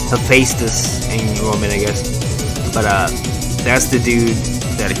Hephaestus in Roman, I guess. But that's the dude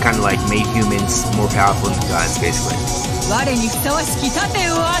that kind of like made humans more powerful than the gods, basically.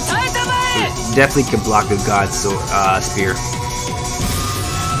 Definitely can block the god's spear.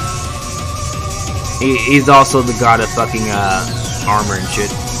 He's also the god of fucking armor and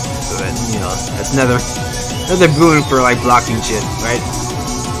shit. So that, you know, that's another boon for like blocking shit, right?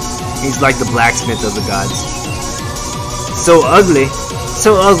 He's like the blacksmith of the gods. So ugly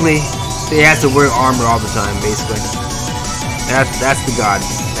that he has to wear armor all the time, basically. That's the god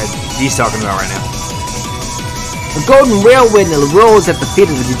that he's talking about right now. The golden railway rose at the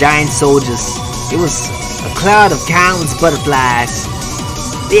feet of the giant soldiers. It was a cloud of countless butterflies.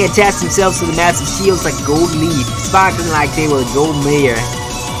 They attached themselves to the massive shields like gold leaf, sparkling like they were a gold mirror.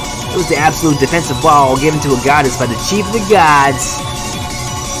 It was the absolute defensive wall given to a goddess by the chief of the gods.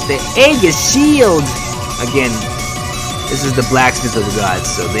 The Aegis Shield! Again, this is the blacksmith of the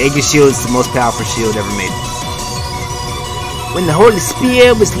gods, so the Aegis Shield is the most powerful shield ever made. When the holy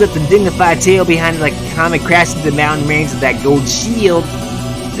spear was left a dignified tail behind it like a comet crashed into the mountain range of that gold shield,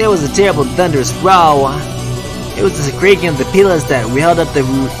 there was a terrible thunderous roar. It was the creaking of the pillars that held up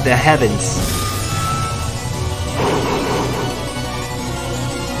the heavens.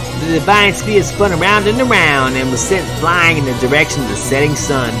 The divine spear spun around and around and was sent flying in the direction of the setting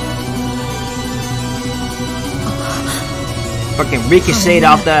sun. Fucking ricocheted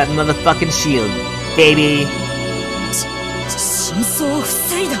off that motherfucking shield, baby.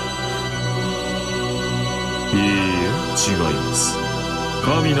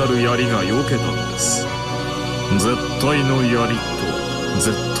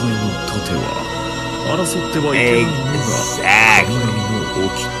 Exactly.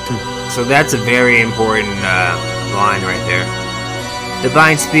 So that's a very important line right there.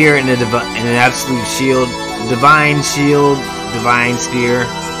 Divine spear and an absolute shield. Divine shield, divine spear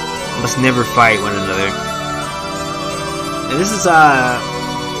must never fight one another. And this is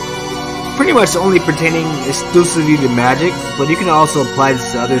pretty much only pertaining exclusively to magic, but you can also apply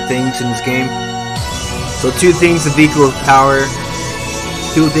this to other things in this game. So two things of equal power,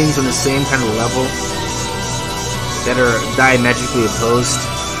 two things on the same kind of level that are diametrically opposed.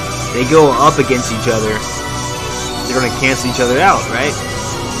 They go up against each other. They're going to cancel each other out, right?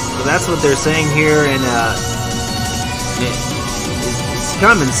 So that's what they're saying here, and it's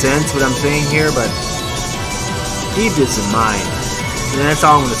common sense what I'm saying here, but keep this in mind. And that's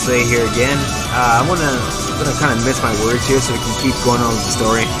all I'm going to say here again. I'm gonna kind of miss my words here so we can keep going on with the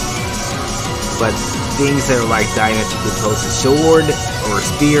story. But things that are like diametrically opposed, the sword or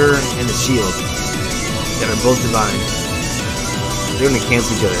spear and the shield that are both divine, they're going to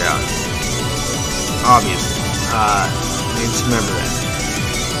cancel each other out. Obviously. Just remember that.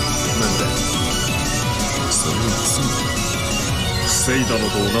 Remember that. 防いだの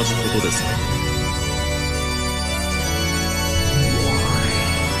と同じことですね。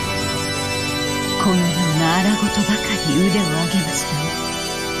このような荒事ばかり腕を上げましたね。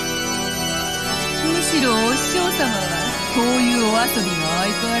むしろお師匠様はこういうお遊びが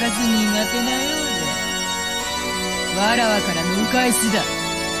相変わらず苦手なようで、わらわからのお返しだ。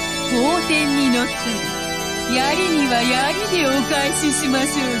宝天に乗ったり、槍には槍でお返ししましょ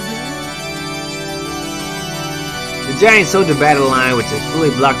うぞ。 The giant soldier battle line, which has fully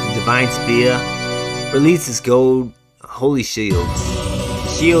blocked the divine spear, released its gold holy shields.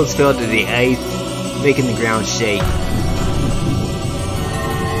 Shields fell to the earth, making the ground shake.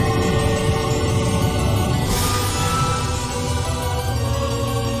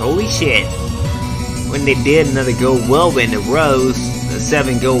 Holy shit. When they did, another gold whirlwind arose. The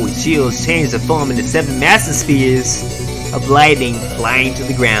 7 gold shields changed to form into 7 massive spears of lightning flying to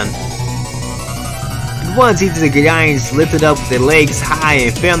the ground. At once, each of the giants lifted up their legs high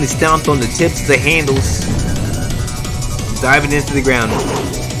and firmly stomped on the tips of the handles, diving into the ground.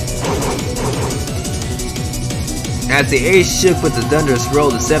 As the air shook with the thunderous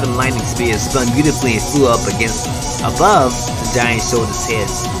roll, the 7 lightning spears spun beautifully and flew up above the giant shoulders'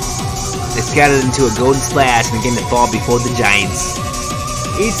 heads. They scattered into a golden splash and began to fall before the giants.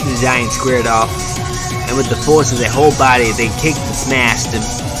 Each of the giants squared off, and with the force of their whole body, they kicked and smashed them.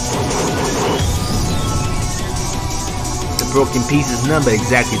 The broken pieces numbered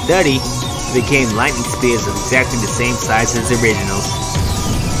exactly 30, and became lightning spears of exactly the same size as the originals,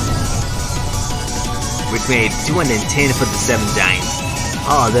 which made 210 for the 7 giants.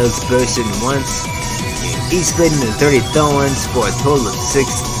 All of those burst in once, each split into 30 thorns for a total of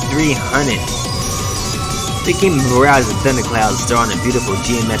 300. They came in a barrage of thunderclouds drawing a beautiful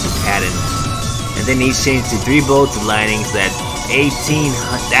geometric pattern, and then each changed to 3 bolts of lightning so that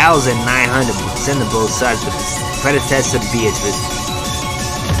 18,900 thunderbolts started the predecessor Beatrice.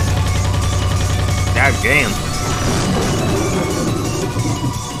 God damn.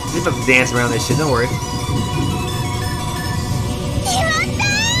 We're about to dance around this shit, don't worry.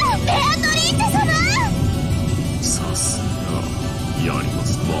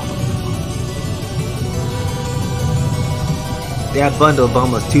 That bundle of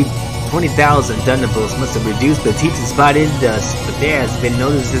almost 20,000 thunderbolts must have reduced the teaching spot into dust, but there has been no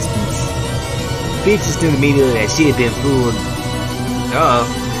resistance. Beatrice knew immediately that she had been fooled.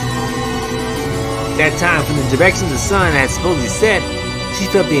 That time, from the direction the sun had supposedly set, she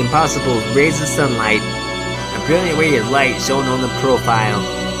felt the impossible rays of sunlight. A brilliant ray of light shone on the profile.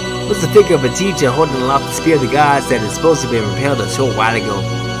 It was the figure of a teacher holding aloft the spear of the gods that had supposed to have been repelled a short while ago.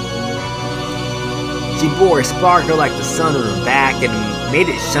 She bore a sparkle like the sun on her back and made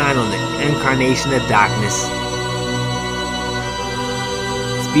it shine on the incarnation of darkness.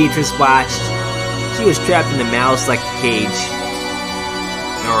 As Beatrice watched, she was trapped in a mouse like a cage.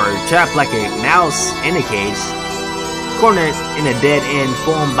 Or trapped like a mouse in a cage. Cornered in a dead end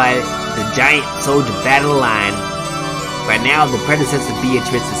formed by the giant soldier battle line. By now, the predecessor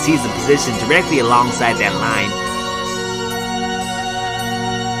Beatrice had seized a position directly alongside that line.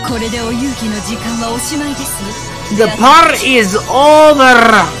 The part is over,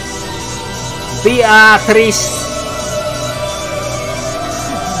 Beatrice.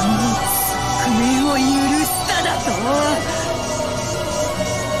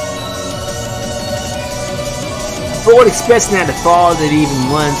 Ford expecting that to fall it even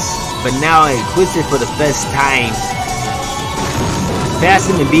once, but now it quits it for the first time.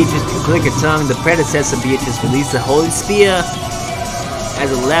 Faster than Beatrice could click her tongue, the predecessor Beatrice released the holy spear. As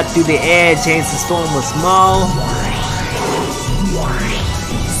it leapt through the air, it changed its form was small.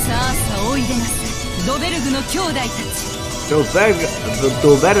 Doverga.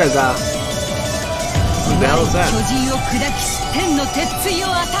 Who the hell is that?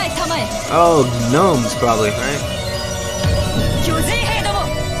 Oh, gnomes probably, right?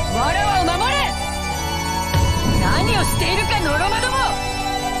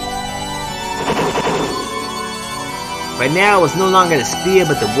 By now it was no longer the spear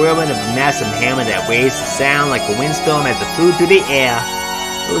but the whirlwind of a massive hammer that raised a sound like a windstorm as it flew through the air.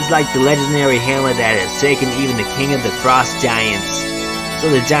 It was like the legendary hammer that had shaken even the king of the frost giants.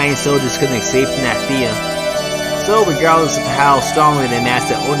 So the giant soldiers couldn't escape from that fear. So regardless of how strongly their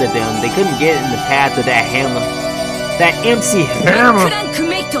master ordered them, they couldn't get in the path of that hammer. That MC hammer!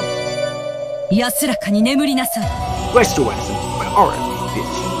 Rest your ass and alright,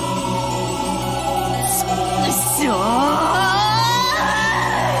 bitch.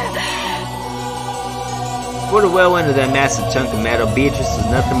 For the whirlwind of that massive chunk of metal, Beatrice was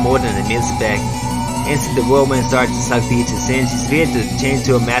nothing more than a mere speck. Instantly, the whirlwind started to suck Beatrice in. She sphered to change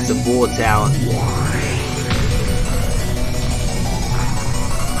to a massive war tower.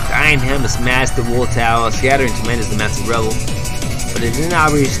 The iron hammer smashed the war tower, scattering tremendous amounts of rubble. But it did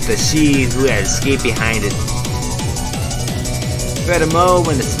not reach the she who had escaped behind it. Furthermore,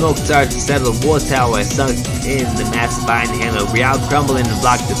 when the smoke started to settle, the war tower had sunk in the massive iron hammer, real crumbling and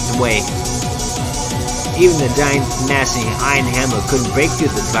blocked its way. Even the giant smashing iron hammer couldn't break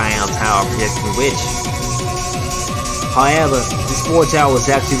through the vile tower protecting the witch. However, this war tower was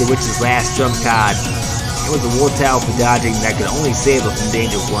actually the witch's last trump card. It was a war tower for dodging that could only save her from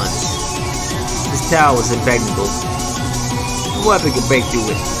danger once. This tower was impregnable. No weapon could break through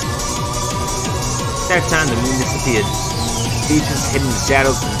it. At that time, the moon disappeared. Beatrice hid in the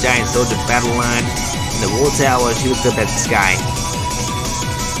shadows of the giant soldier battle line. In the war tower, she looked up at the sky.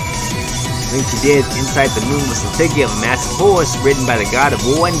 When she did, inside the moon was the figure of a massive horse ridden by the god of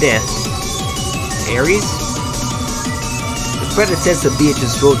war and death. Ares? The predecessor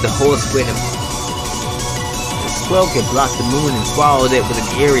Beatrice rode the horse with him. The squirrel had blocked the moon and swallowed it with an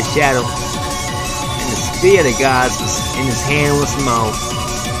eerie shadow. And the spear of the gods was in his hand was small.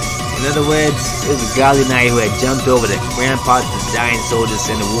 In other words, it was a godly knight who had jumped over the ramparts of the giant soldiers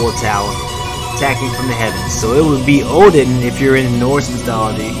in the war tower, attacking from the heavens. So it would be Odin if you're in Norse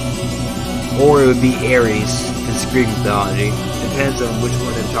mythology, or it would be Ares in Greek mythology. Depends on which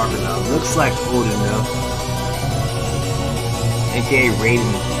one they're talking about. Looks like Odin though, aka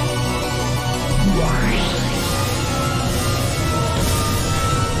Raiden.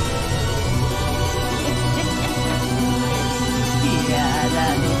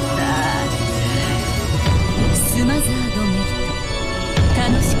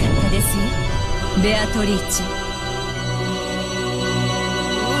 Beatrice.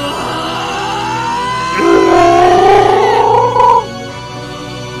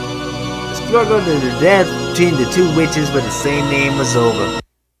 The struggle to the death between the two witches with the same name was over.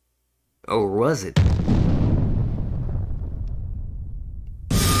 Or was it?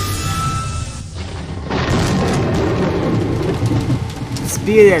 The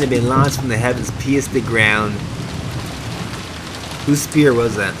spear that had been launched from the heavens pierced the ground. Whose spear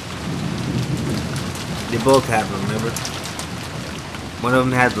was that? They both had them, remember? One of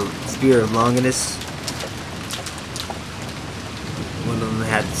them had the spear of Longinus. of them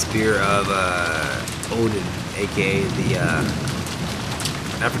had the spear of Odin, aka the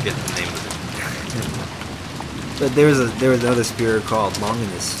I forget the name of it. But there was another spear called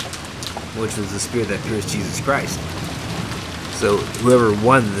Longinus, which was the spear that pierced Jesus Christ. So whoever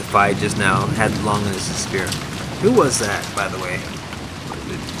won the fight just now had Longinus' spear. Who was that, by the way?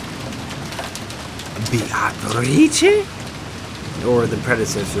 Beatrice? Or the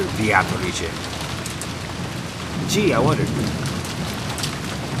predecessor, Beatrice? Gee, I wondered.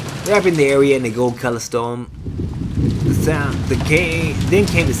 Wrapping the area in a gold color storm, then came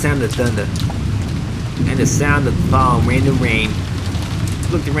the sound of thunder, and the sound of the fall, random rain.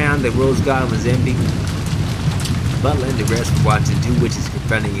 Looked around, the rose garden was empty. Butler and the rest were watching two witches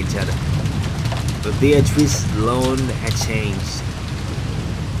confronting each other. But Beatrice alone had changed.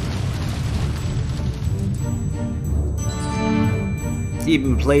 She had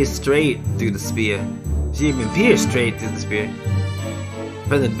been pierced straight through the spear.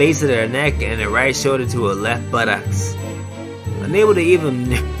 From the base of her neck and her right shoulder to her left buttocks. Unable to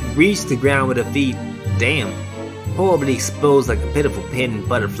even reach the ground with her feet. Damn. Horribly exposed like a pitiful pinned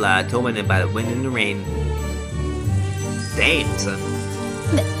butterfly tormented by the wind and the rain. Damn, son.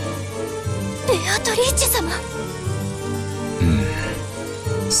 Beatrice sama.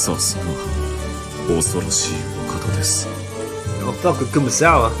 さすが恐ろしいお方です。 Oh fuck with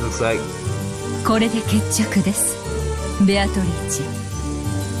Kumasawa, looks like. これで決着です。ベアトリーチ。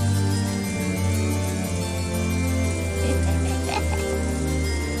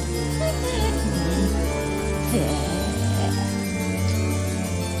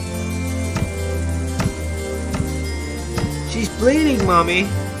She's bleeding, mommy.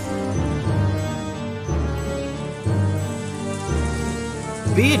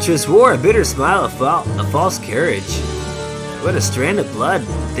 Beatrice wore a bitter smile of false courage. What a strand of blood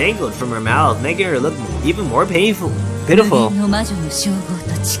dangled from her mouth, making her look even more pitiful. の魔女の称号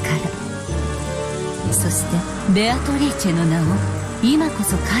と力。そしてベアトリーチェの名を今こ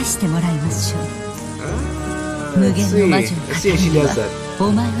そ返してもらいましょう。無限の魔女の方には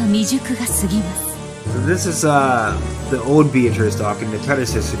お前は未熟が過ぎます。 So this is the old Beatrice talking, the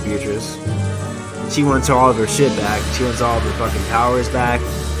predecessor Beatrice. She wants all of her shit back. She wants all of her fucking powers back.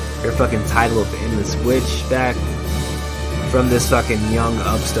 Her fucking title of Endless Witch back. From this fucking young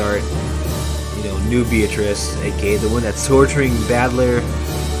upstart, you know, new Beatrice, aka the one that's torturing Battler,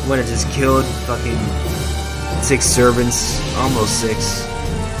 the one that just killed fucking 6 servants, almost 6.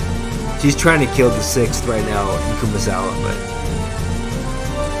 She's trying to kill the 6th right now in Kumasawa, but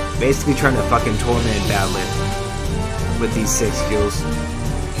basically trying to fucking torment Battler with these 6 kills.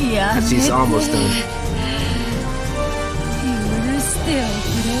 Yeah, and she's almost done.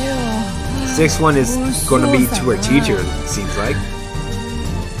 6th one is going to be to her teacher, it seems like.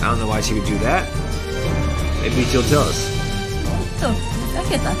 I don't know why she would do that. Maybe she'll tell us.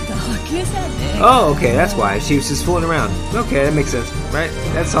 Oh, okay, that's why. She was just fooling around. Okay, that makes sense, right?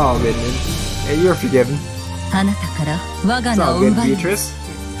 That's all good, man. Hey, you're forgiven. It's all good, Beatrice.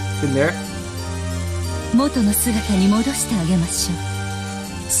 Been there. 元の姿に戻してあげましょう。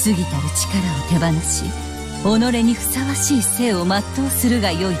過ぎたる力を手放し、己にふさわしい生を全うする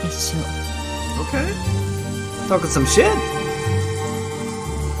が良いでしょう。 Okay. Talking some shit.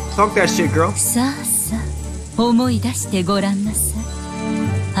 Talk that shit, girl. さあさあ、思い出してごらんなさい。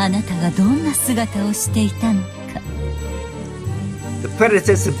あなたがどんな姿をしていたのか。 The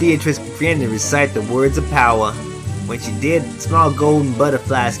predecessor Beatrice began to recite the words of power. When she did, small golden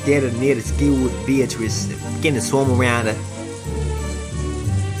butterflies gathered near the skilled Beatrice and began to swarm around her.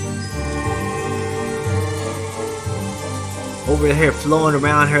 Over here flowing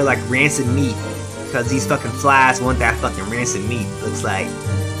around her like rancid meat. Because these fucking flies want that fucking rancid meat, looks like.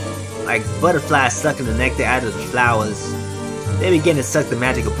 Like butterflies sucking the nectar out of the flowers. They begin to suck the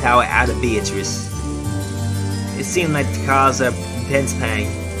magical power out of Beatrice. It seemed like to cause her intense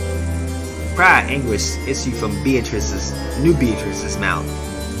pain. Cry of anguish issued from new Beatrice's mouth.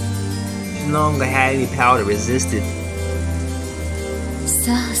 She no longer had any power to resist it.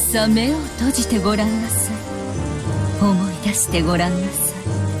 さあさあ、目を閉じてごらんなさい。思い出してごらんなさい。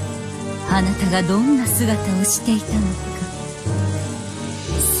あなたがどんな姿をしていたのか。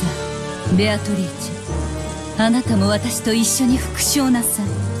さあ、ベアトリーチェ、あなたも私と一緒に復唱なさ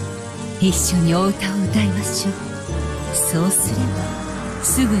い。一緒にお歌を歌いましょう。そうすれば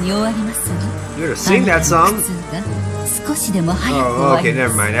すぐに終わりますわ。 You're gonna sing that song? 少しでも早く終わ Oh, り okay, ま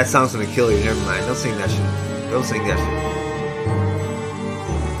す。 never mind. That song's gonna kill you. Never mind. Don't sing that shit. Don't sing that shit.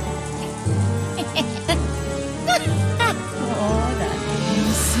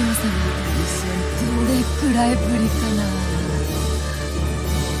 くらいぶりかな。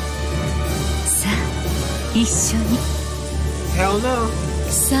さあ、一緒に。hell no.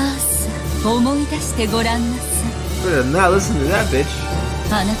 さあさあ思い出してごらんなさい。 Better not listen to that bitch.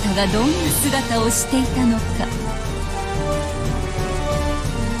 あなたがどんな姿をしていたのか。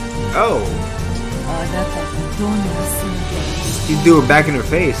 Oh. あなたがどんな姿を She threw her back in her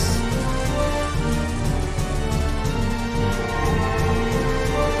face.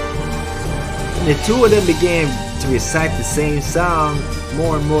 And the two of them began to recite the same song.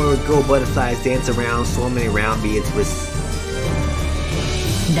 More and more gold butterflies dance around, swarming around Beatrice.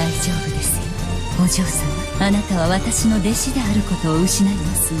 大丈夫ですよ、お嬢様。あなたは私の弟子であることを失い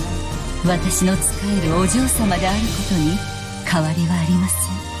ますが、私の仕えるお嬢様であることに変わりはありません。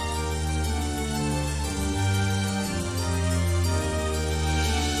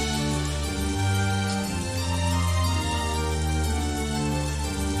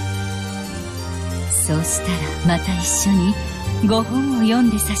そうしたらまた一緒にご本を読ん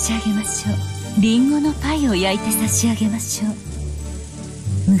で差し上げましょう。リンゴのパイを焼いて差し上げましょう。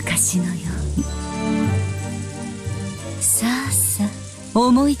昔のように。さあさあ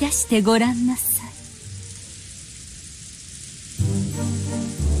思い出してごらんなさい。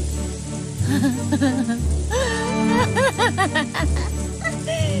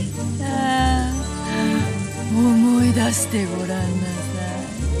ああ、思い出してごらんなさい。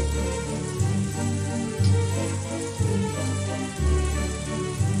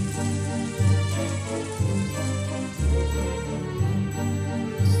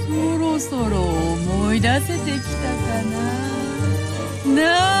そろ思い出せてきたかな。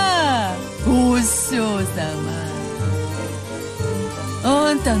なあ、お師匠様。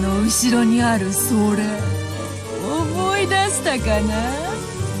あんたの後ろにあるそれ、思い出したかな。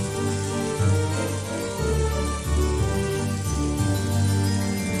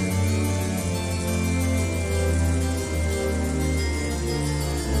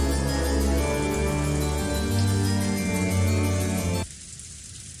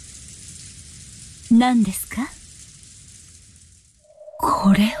何ですか？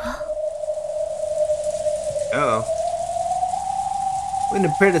これは。Oh. When the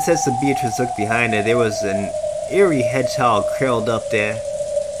predecessor Beatrice looked behind her, there was an eerie hedgehog curled up there.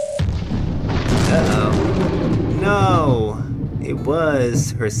 Uh-oh. No! It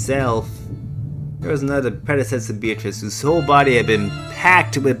was herself. There was another predecessor Beatrice whose whole body had been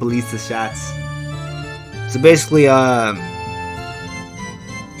packed with ballista shots. So basically,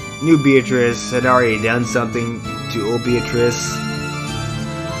 new Beatrice had already done something to old Beatrice,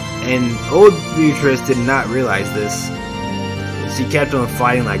 and old Beatrice did not realize this. She kept on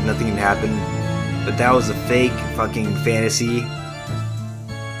fighting like nothing had happened, but that was a fake fucking fantasy.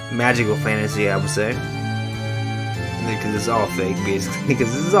 Magical fantasy, I would say. Because it's all fake, basically,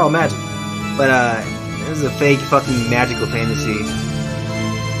 because this is all magic. But, it was a fake fucking magical fantasy.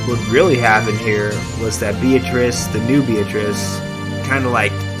 What really happened here was that Beatrice, the new Beatrice, kind of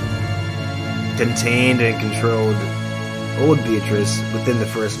like contained and controlled old Beatrice within the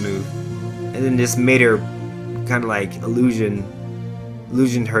first move, and then just made her kind of like illusioned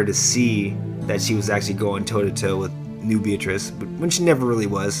her to see that she was actually going toe to toe with new Beatrice, but when she never really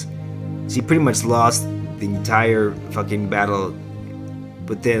was. She pretty much lost the entire fucking battle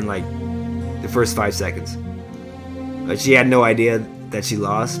within like the first 5 seconds. But she had no idea that she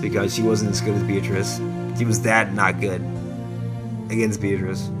lost because she wasn't as good as Beatrice. She was that not good against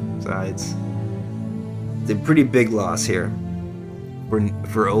Beatrice. So it's a pretty big loss here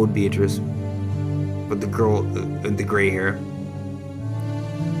for old Beatrice, with the girl with the gray hair,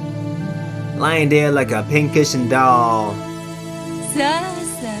 lying there like a pincushion doll. Now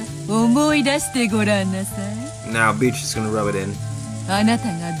Beatrice is gonna rub it in. あな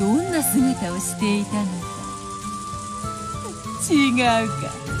たがどんな姿をしていたのか。違うか。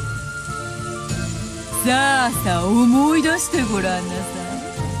さあさあ思い出してごらんなさい。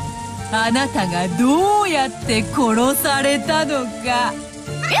あなたがどうやって殺されたのか。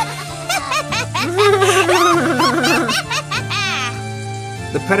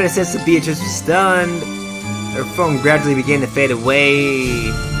The predecessor Beatrice was stunned. Her phone gradually began to fade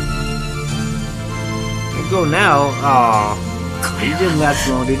away. Go now. Aw. You didn't last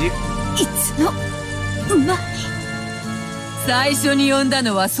long, did you? いつの間に。最初に呼んだ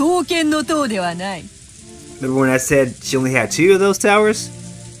のは双剣の塔ではない。Remember when I said she only had 2 of those towers?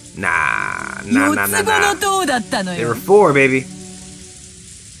 Nah. 4つ子の塔だったの There よ。 were 4, baby.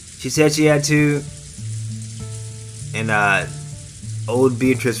 She said she had 2. And, old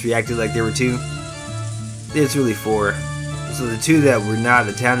Beatrice reacted like there were 2. There's really 4. So the 2 that were not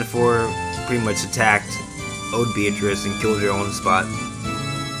accounted for pretty much attacked old Beatrice and killed her on the spot.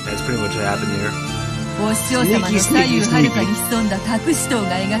 That's pretty much what happened there. お師匠様の左右はるかに潜んだ隠し塔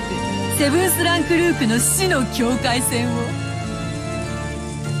が描くセブンスランクルークの死の境界線を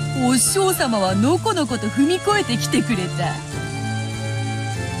お師匠様はのこのこと踏み越えてきてくれた。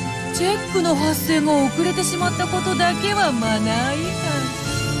チェックの発生が遅れてしまったことだけはマナー違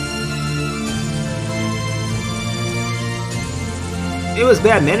反。 It was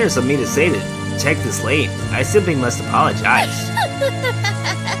bad manners of me to say to check this late. I simply must apologize.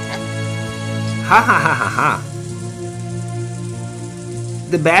 Ha ha ha ha ha.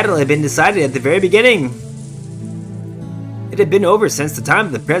 The battle had been decided at the very beginning. It had been over since the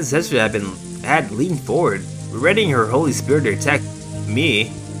time the predecessor had leaned forward, readying her holy spirit to attack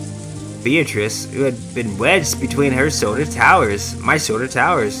me, Beatrice, who had been wedged between her shoulder towers, my shoulder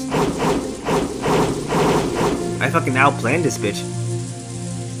towers. I fucking outplanned this bitch.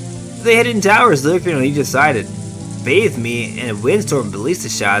 The hidden towers lurking on each side bathed me in a windstorm of ballista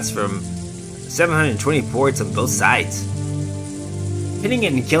shots from 720 ports on both sides, hitting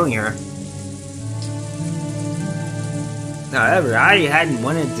it and killing her. However, I hadn't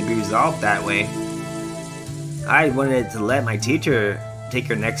wanted it to be resolved that way. I wanted to let my teacher take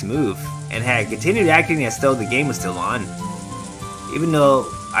her next move, and had continued acting as though the game was still on, even though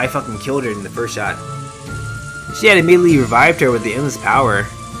I fucking killed her in the first shot. She had immediately revived her with the endless power,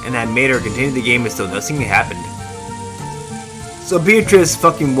 and had made her continue the game as though nothing had happened. So Beatrice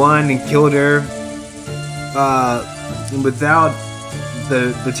fucking won and killed her, without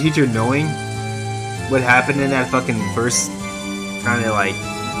the teacher knowing what happened in that fucking first kind of like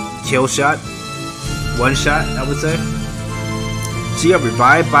kill shot, one shot, I would say. She got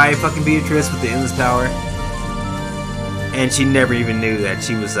revived by fucking Beatrice with the endless power, and she never even knew that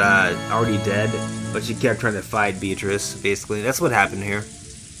she was already dead, but she kept trying to fight Beatrice, basically. That's what happened here.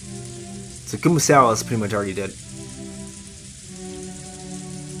 So Kumasawa is pretty much already dead.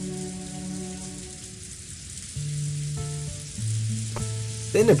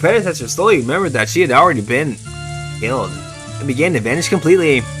 Then the predecessor slowly remembered that she had already been killed, and began to vanish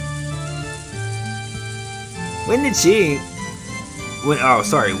completely. When she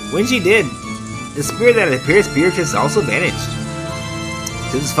did, the spear that had pierced Beatrice also vanished.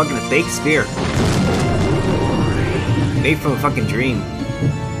 This is fucking a fake spear. Made from a fucking dream.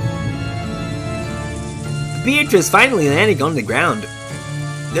 Beatrice finally landing on the ground.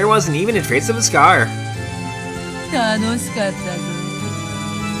 There wasn't even a trace of a scar. 楽しかった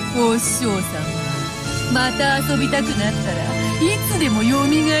ぞ、お師匠様。また遊びたくなったらいつでも蘇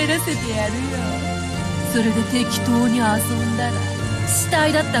らせてやるよ。それで適当に遊んだら死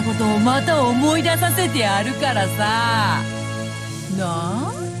体だったことをまた思い出させてやるからさ。な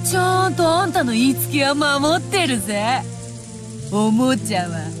あ、ちゃんとあんたの言いつけは守ってるぜ。おもちゃ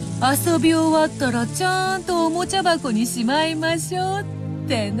は遊び終わったらちゃんとおもちゃ箱にしまいましょうっ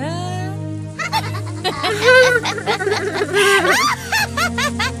てな。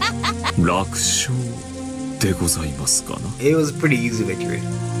楽勝でございますかな。 It was a pretty easy victory.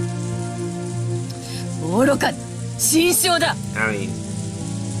 愚か、心象だ。 I mean,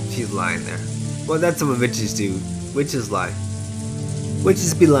 she's lying there. Well, that's what witches do. Witches lie.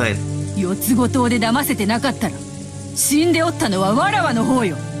 Witches be lying. 四つごとで騙せてなかったら死んでおったのはわらわの方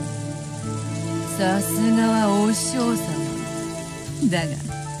よ。さすがはお師匠様だが、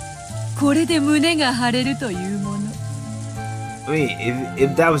これで胸が張れるというもの。 I mean,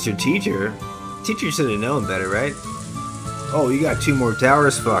 if that was your teacher should have known better, right? Oh, you got 2 more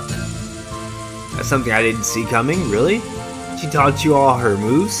towers? Fuck. That's something I didn't see coming, really? She taught you all her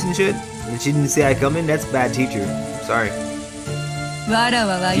moves and shit? And she didn't see I coming? That's bad teacher. Sorry. わら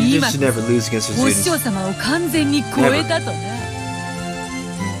わは You 今 just should never lose against your お師匠 students. 様を完全に超えたとな。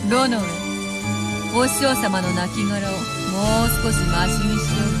ロノウェ、お師匠様の亡きをもう少しマシにし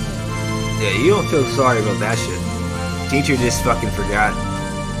よう。 Yeah, you don't feel sorry about that shit. Teacher just fucking forgot.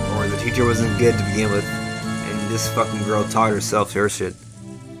 Or the teacher wasn't good to begin with. And this fucking girl taught herself her shit.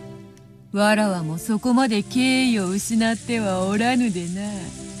 わらわもそこまで敬意を失ってはおらぬでな。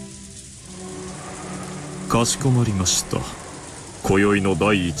かしこまりました。今宵の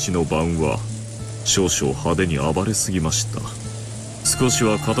第一の晩は少々派手に暴れすぎました。少し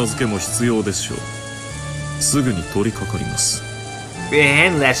は片付けも必要でしょう。すぐに取り掛かります。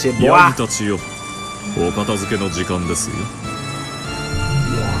 Handle that shit, ヤ boy. ギたちよ、お片付けの時間ですよ。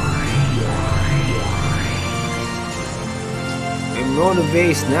And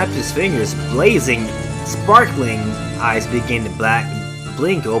Ronove snapped his fingers, blazing, sparkling eyes began to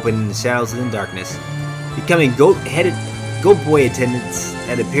blink open in the shadows and darkness, becoming goat boy attendants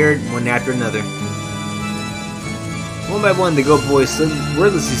that appeared one after another. One by one, the goat boys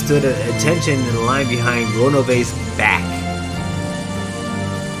wordlessly stood at attention in a line behind Ronove's back.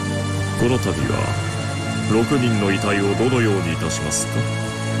 この度は6人の遺体をどのようにいたしますか。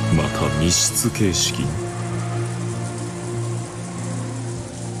また密室形式に。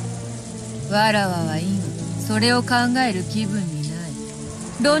わらわは今それを考える気分にない。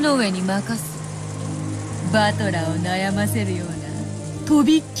どの上に任す。バトラーを悩ませるようなと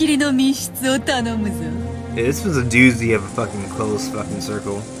びっきりの密室を頼むぞ。 Yeah, this was a doozy of a fucking close fucking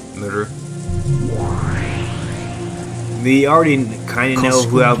circle murder. We already kind of know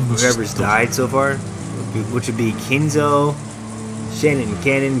whoever's died so far, which would be Kinzo, Shannon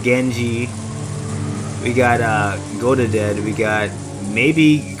Cannon, Genji. We got Goda dead. We got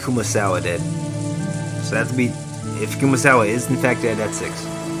maybe Kumasawa dead. So that's be if Kumasawa is in fact dead, that's 6.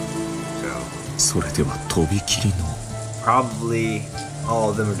 So probably all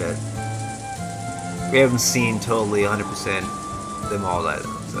of them are dead. We haven't seen totally 100% them all either.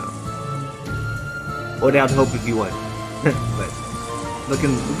 So hold out hope if you want. But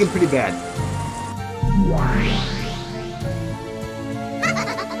looking pretty bad.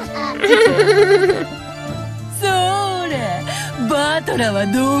 それ、バトラは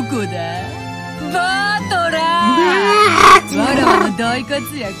どこだ？バトラー！わらわの大活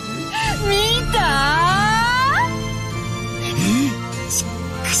躍見た？ち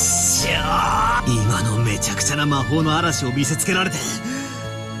くしょー！今のめちゃくちゃな魔法の嵐を見せつけられて。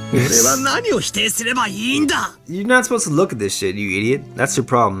 俺は何を否定すればいいんだ? You're not supposed to look at this shit, you idiot. That's your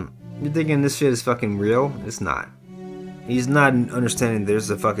problem. You're thinking this shit is fucking real? It's not. He's not understanding there's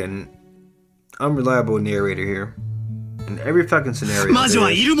a fucking unreliable narrator here. In every fucking scenario. 魔女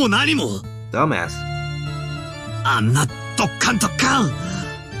はいるも何も Dumbass. あんなドッカンドッカン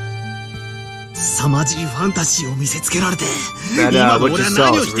凄まじいファンタジーを見せつけられて That, 今の what 俺 you は saw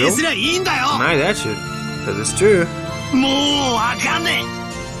何を is 否定 real? すりゃいいんだよ Deny that shit. Because it's true. もうわかんねえ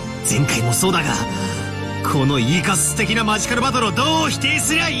前回もそうだがこのイーカス的なマジカルバトルをどう否定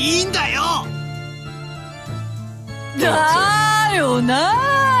すりゃいいんだよだよ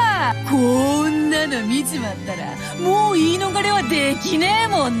な。こんなの見ちまったらもう言い逃れはできねえ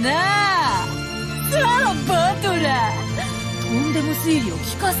もんな。さあバトラー、とんでも推理を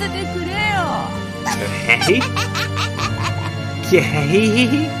聞かせてくれよ。Hey? Yeah.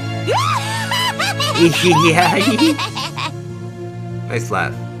 Nice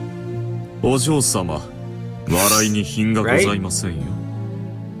laugh. お嬢様、笑いに品がございませんよ。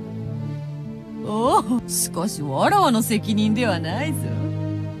おお、しかしわらわの責任ではないぞ。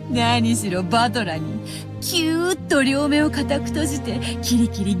何しろバトラにキューッと両目を固く閉じてキリ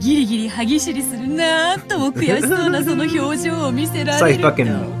キリギリギリ歯ぎしりするなんとも悔しそうなその表情を見せら It's れ like る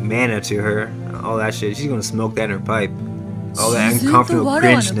と。 fucking mana to her. All that shit. She's gonna smoke that in her pipe. All that uncomfortable わら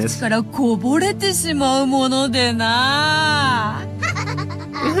わの cringeness. 口からこぼれてしまうものでな。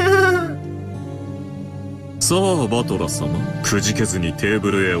さあバトラ様、くじけずにテー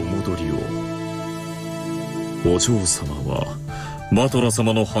ブルへお戻りを。お嬢様はバトラ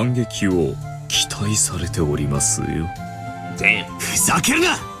様の反撃を期待されておりますよ。Damn. ふざける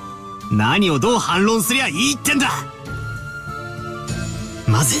な何をどう反論すりゃいいってんだ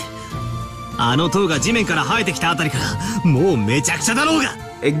まずあの塔が地面から生えてきたあたりからもうめちゃくちゃだろうが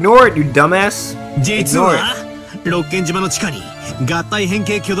Ignore it, you dumbass. 実は六軒島の地下に合体変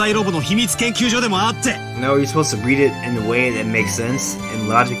形巨大ロボの秘密研究所でもあって No, you're supposed to read it in a way that makes sense in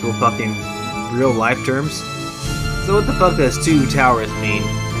logical fucking real life terms. So what the fuck does 2 towers mean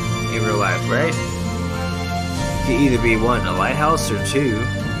in real life, right? It could either be one, a lighthouse, or 2.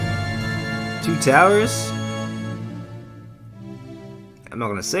 2 towers? I'm not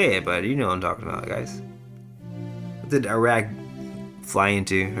gonna say it, but you know what I'm talking about, guys. What did Iraq fly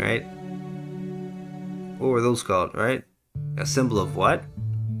into, right? What were those called, right? A symbol of what?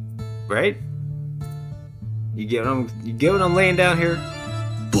 Right? You get what I'm laying down here?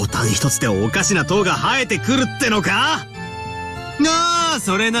 ボタン一つでおかしな塔が生えてくるってのかなあ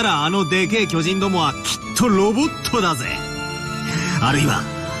それならあのでけえ巨人どもはきっとロボットだぜあるいは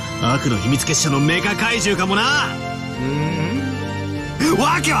悪の秘密結社のメカ怪獣かもな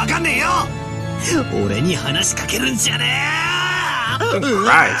わけわかんねえよ俺に話しかけるんじゃねえ Don't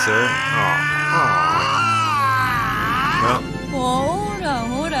cry, sir.ほら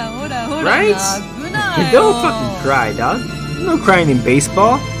ほらほらほら Right? 泣くなよ Don't fucking cry, dog. No crying in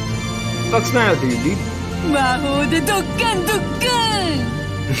baseball. What's the matter with you, dude? 魔法でドッカンドッカン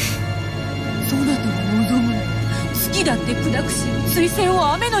そなたが望むなら好きだって砕くし水星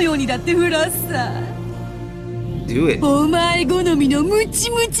を雨のようにだって降らすさ Do it. お前好みのムチ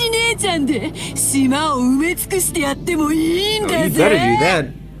ムチ姉ちゃんで島を埋め尽くしてやってもいいん Oh, だ you ぜ better do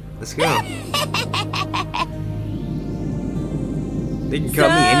that. Let's go. They can call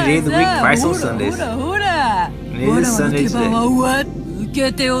me any day of the week, Christ on Sundays. ほらほら It ほら is わらわの Sunday 手番 today. は終わっ受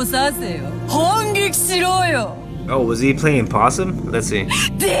け手をさせよ反撃しろよ Oh, was he playing possum? Let's see.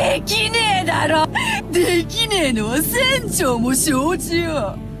 できねえだろできねえのは船長も承知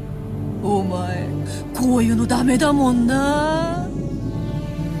よお前こういうのダメだもんな。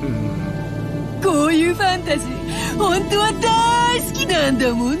こういうファンタジー本当は大好きなん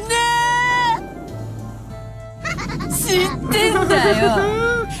だもんな。知ってんだ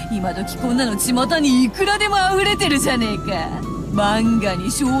よ。今時こんなの巷にいくらでも溢れてるじゃねえか。漫画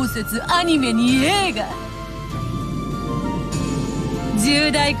に小説、アニメに映画。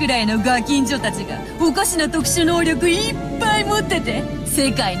10代くらいのガキンチョたちがおかしな特殊能力いっぱい持ってて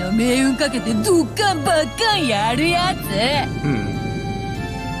世界の命運かけてドッカンバッカンやるやつ。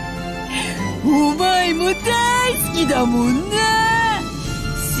お前も大好きだもんな。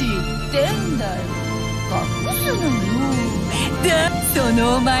知ってんだよ。隠すのよ。そ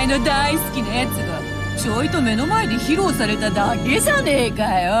のお前の大好きなやつがちょいと目の前で披露されただけじゃねえ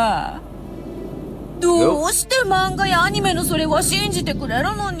かよ。どうして漫画やアニメのそれは信じてくれ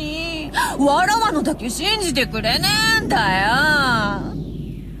るのにわらわのだけ信じてくれねえんだよ。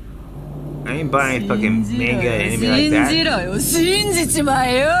I ain't buying fucking manga and anime like that. 信じろよ、信じちま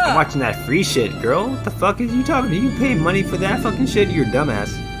えよ。 I'm watching that free shit, girl. What the fuck is you talking to? You pay money for that fucking shit? You're a dumbass.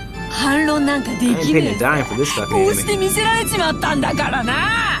 反論なんかで I ain't き paying ね a dime for this え。 fucking こうして anime. 見せられちまったんだから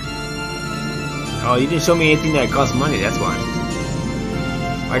な。 Oh, you didn't show me anything that costs money, that's why.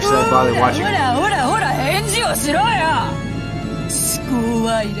 Why should I bother ほら watching? ほらほら返事をしろよ。思考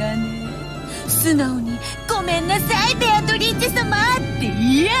はいらねえ。素直にごめんなさいベアトリーチェ様って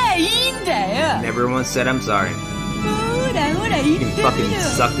言やいいんだよ。 Never once said I'm sorry. ほらほら言 You って can みろ fucking よ。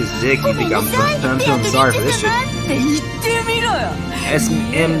 suck this dick. ご You め think んな I'm さい feeling ベアトリ sorry ーチ for ェ this 様 shit? って言ってみろよ。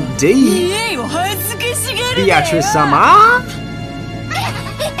 SMD? 言えよ恥ずかしがるなよ。 Beatrice sama?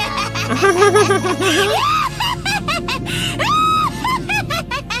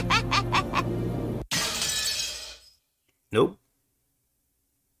 Nope.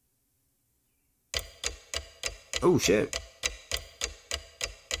 Oh shit.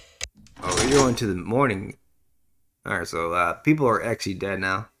 Oh, we're going to the morning. Alright, so people are actually dead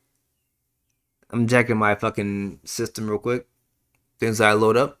now. I'm checking my fucking system real quick. Things I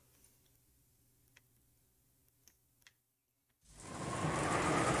load up.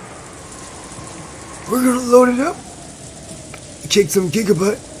 We're gonna load it up. Kick some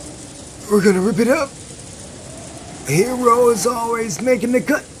gigabutt. We're gonna rip it up. Hero is always making the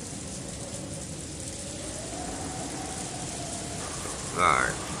cut.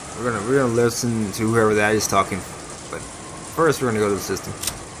 Alright. We're gonna listen to whoever that is talking. But first we're gonna go to the system.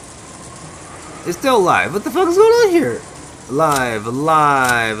 It's still live. What the fuck is going on here? Alive.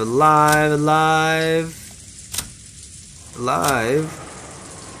 Alive. Alive. Alive.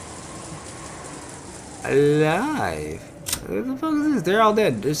 What the fuck is this? They're all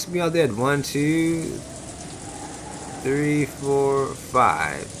dead. They should be all dead. 1, 2, 3, 4,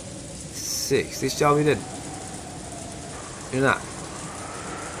 5, 6. They should all be dead. You're not.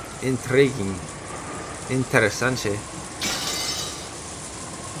 Intriguing. Interessante.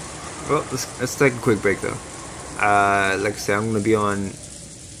 Well, let's take a quick break though. Like I said, I'm gonna be on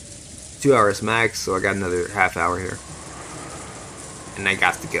 2 hours max, so I got another half hour here. And I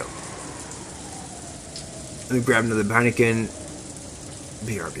got to go. Let me grab another Heineken.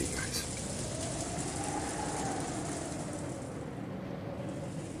 BRB, guys.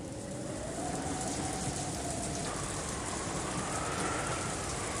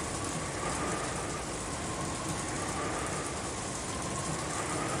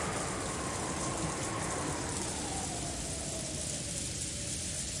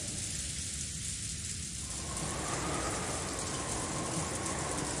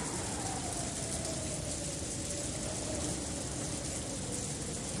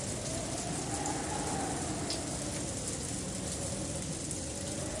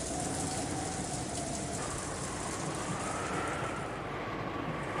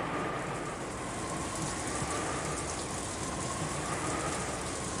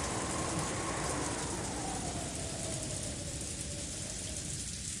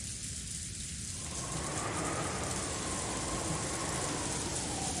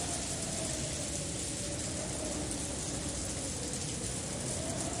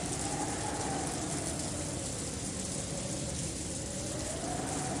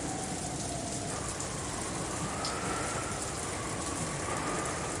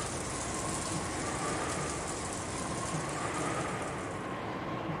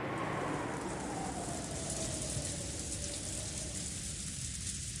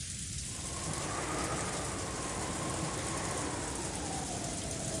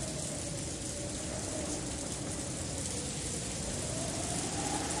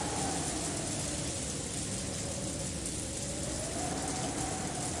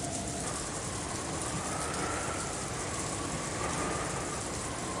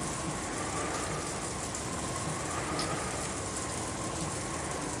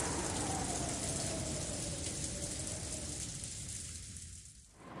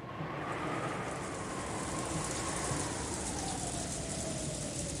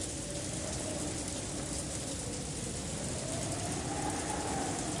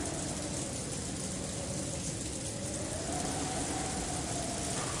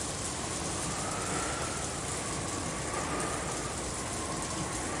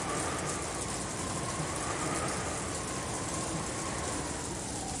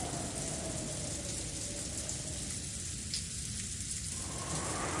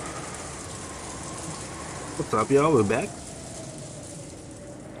 What's up, y'all? We're back.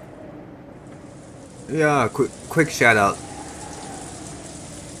 Yeah, quick shout out.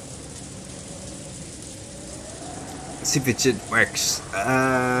 See if it works.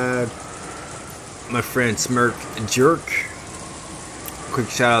 My friend SmirkJerk.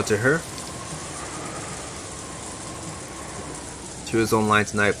 Quick shout out to her. She was online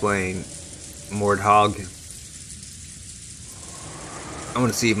tonight playing Mordhog. I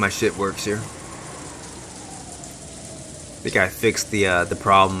want to see if my shit works here. I think I fixed the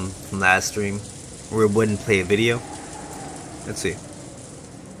problem from last stream where it wouldn't play a video. Let's see.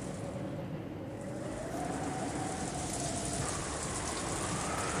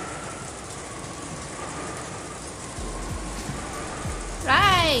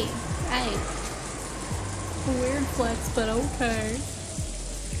 Right. Weird flex, but okay.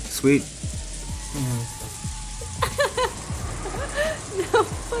 Sweet. No,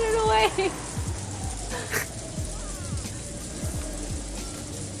 put it away.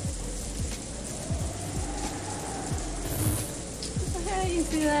 How do you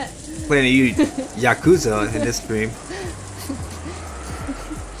see that? Playing Yakuza in this stream.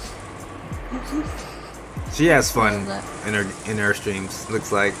 She has fun in her streams.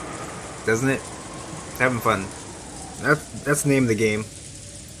 Looks like, doesn't it? Having fun. That's the name of the game.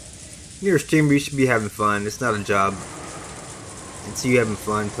 You're a streamer, you should be having fun. It's not a job. It's you having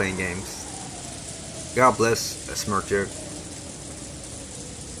fun playing games. God bless SmirkJerk.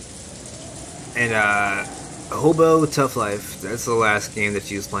 And Hobo Tough Life. That's the last game that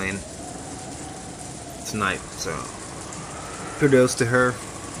she was playing tonight. So kudos to her.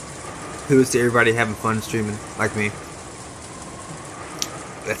 Kudos to everybody having fun streaming like me.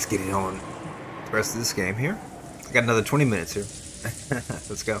 Let's get it on the rest of this game here. I got another 20 minutes here.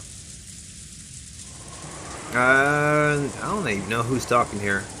 Let's go. I don't even know who's talking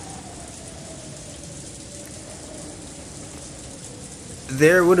here.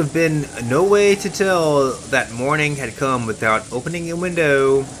 There would have been no way to tell that morning had come without opening a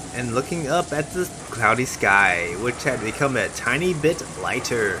window and looking up at the cloudy sky, which had become a tiny bit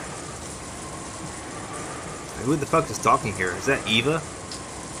lighter. Who the fuck is talking here? Is that Eva?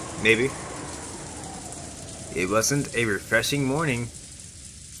 Maybe. It wasn't a refreshing morning.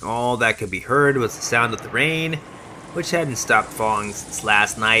 All that could be heard was the sound of the rain, which hadn't stopped falling since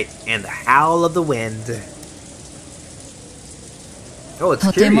last night, and the howl of the wind. Oh, it's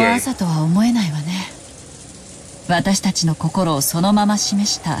とても Kyrie. 朝とは思えないわね。私たちの心をそのまま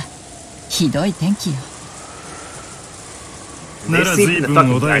示したひどい天気よ。なら随分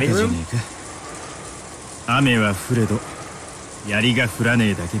穏やかじゃねえか。雨は降れど、槍が降らね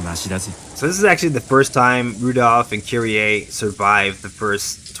えだけマシだぜ。 So this is actually the first time Rudolph and Kyrie survived the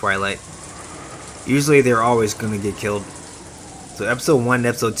first Twilight. Usually they're always gonna get killed. So episode 1 and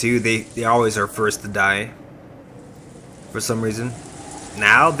episode 2, they always are first to die. For some reason.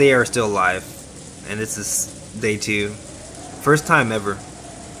 Now they are still alive. And this is day 2. First time ever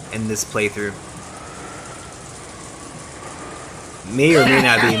in this playthrough. May or may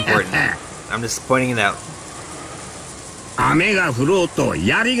not be important. I'm just pointing it out. 雨が降ろうと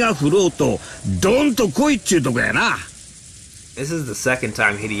槍が降ろうとドンと来いっちゅうとこやな。 This is the second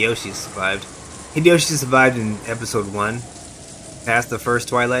time Hideyoshi survived. Hideyoshi survived in episode 1. Past the first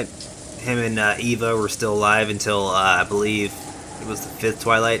Twilight. Him and Eva were still alive until I believe it was the 5th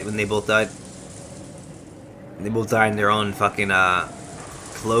Twilight when they both died. And they both died in their own fucking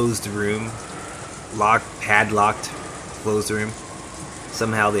closed room. Padlocked closed room.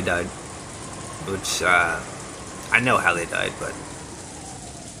 Somehow they died. Which I know how they died, but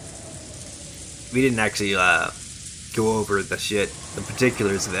we didn't actually go over the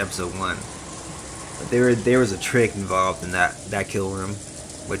particulars of episode 1. But there was a trick involved in that kill room,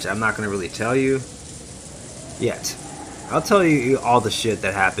 which I'm not gonna really tell you yet. I'll tell you all the shit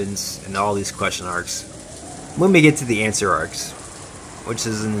that happens in all these question arcs when we get to the answer arcs, which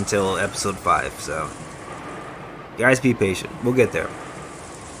isn't until episode 5. So, guys, be patient. We'll get there.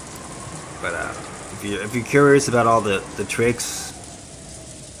 But if you're curious about all the tricks,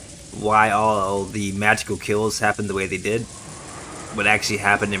 why all the magical kills happened the way they did, what actually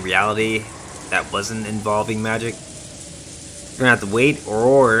happened in reality that wasn't involving magic, you're gonna have to wait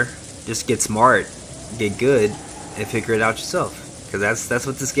or just get smart, get good, and figure it out yourself. Because that's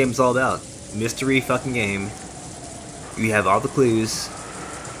what this game's all about. Mystery fucking game. You have all the clues,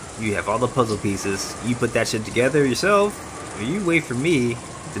 you have all the puzzle pieces, you put that shit together yourself, or you wait for me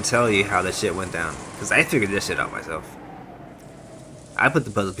to tell you how that shit went down. Because I figured this shit out myself. I put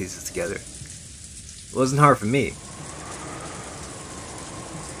the puzzle pieces together. It wasn't hard for me.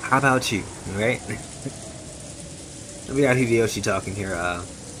 How about you, right? We got Hideyoshi talking here.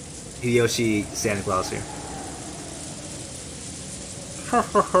 Hideyoshi Santa Claus here. Ho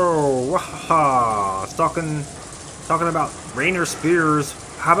ho ho! Wahaha! It's talking about rain or spears.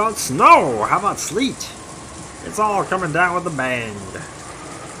 How about snow? How about sleet? It's all coming down with a bang.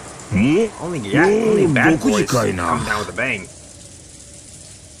 Only bad boys come down with a bang.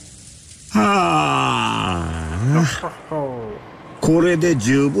 はあ、これで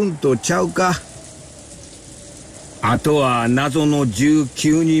十分とちゃうか。あとは謎の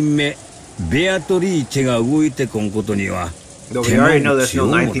19人目ベアトリーチェが動いてこんことには。Though we already know there's no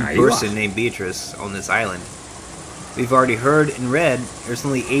 19th person named Beatrice on this island. We've already heard and read there's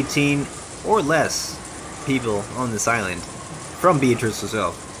only 18 or less people on this island from Beatrice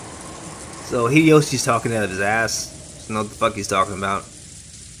herself. So Hideyoshi's talking out of his ass. Doesn't know what the fuck he's talking about.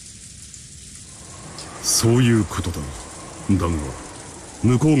 そういうことだ。だが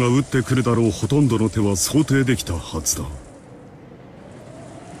向こうが撃ってくるだろうほとんどの手は想定できたはずだ。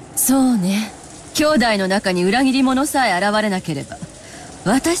そうね。兄弟の中に裏切り者さえ現れなければ、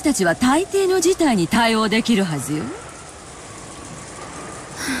私たちは大抵の事態に対応できるはずよ。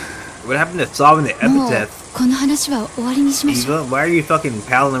What happened to solving the epitaph? この話は終わりにしましょう。 Eva, why are you fucking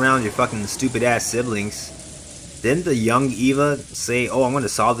palling around your fucking stupid ass siblings? Didn't the young Eva say, "Oh, I'm gonna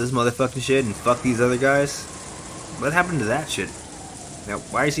solve this motherfucking shit and fuck these other guys"? What happened to that shit? Now,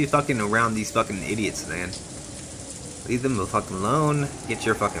 why is she fucking around these fucking idiots, man? Leave them the fucking alone. Get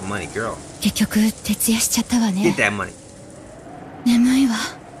your fucking money, girl. 結局徹夜しちゃったわ Get ね。 that money. 眠いわ。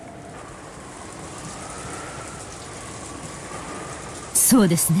そう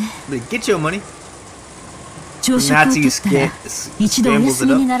ですね。But get your money. 朝食をとったら一度お休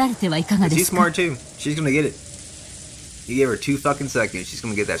みになられてはいかがで She's すか。 smart too. She's gonna get it. You gave her 2 fucking seconds. She's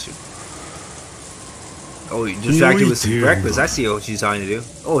gonna get that shit. Oh, you distracted with some breakfast. I see what she's trying to do.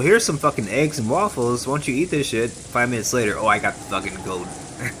 Oh, here's some fucking eggs and waffles. Why don't you eat this shit? 5 minutes later. Oh, I got the fucking gold.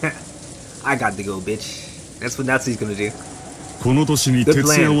 I got the gold, bitch. That's what Natsu's gonna do. この年に Good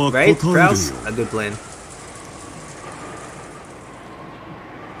徹夜 plan, は right, 答えるよ。 Krause? A good plan.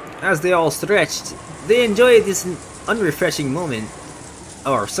 As they all stretched, they enjoyed this unrefreshing moment,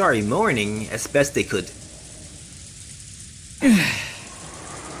 or sorry, morning, as best they could.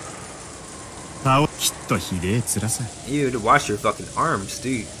 あ、きっとひでえ辛さ。 You to wash your fucking arms,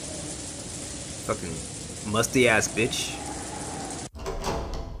 dude. Fucking musty ass bitch.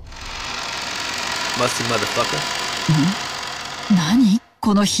 Musty motherfucker. 何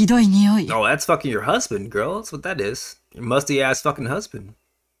このひどい匂い。 Oh, that's fucking your husband, girl. That's what that is. Your musty ass fucking husband.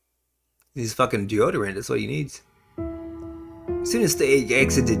 He's fucking deodorant. That's what he needs. As soon as they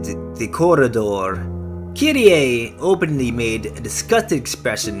exited the corridor, Kyrie openly made a disgusted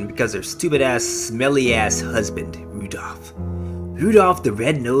expression because her stupid ass, smelly ass husband, Rudolph. Rudolph, the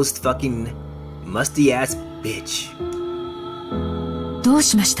red-nosed fucking musty ass bitch. どう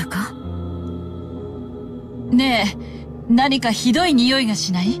しましたか。ねえ、何かひどい匂いが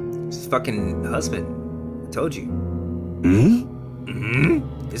しない？ His fucking husband. I told you.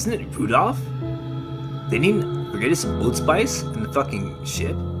 Isn't it Rudolph? They didn't forget his old spice and the fucking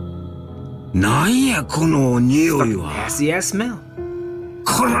shit. なんやこの匂い Fucking は。 nasty ass smell.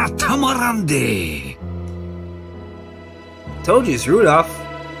 こらたまらんで。 Told you it's Rudolph.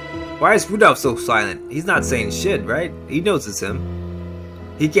 Why is Rudolph so silent? He's not saying shit, right? He knows it's him.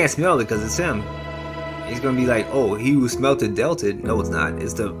 He can't smell it because it's him. He's gonna be like, oh, he who smelt it dealt it. No, it's not.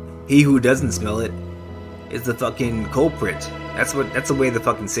 It's the he who doesn't smell it is the fucking culprit. That's the way the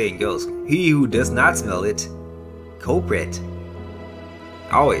fucking saying goes. He who does not smell it, culprit.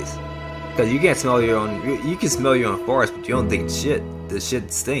 Always. Because you can't smell your own. You can smell your own forest, but you don't think shit. The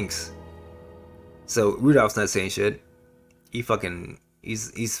shit stinks. So Rudolph's not saying shit. He's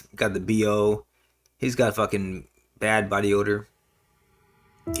got the BO. He's got fucking bad body odor.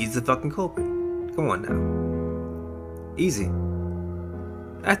 He's the fucking culprit. Come on now. Easy.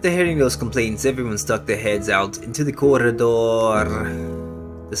 After hearing those complaints, everyone stuck their heads out into the corridor.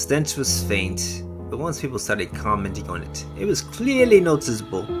 The stench was faint, but once people started commenting on it, it was clearly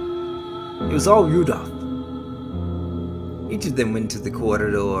noticeable. It was all Rudolph. Each of them went to the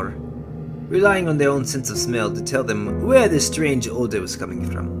corridor, relying on their own sense of smell to tell them where the strange odor was coming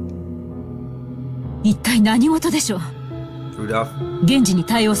from. 一体何事でしょう。 Rudolph? 現地に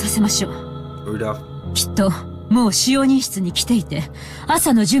対応させましょう。 Rudolph? きっともう使用人室に来ていて、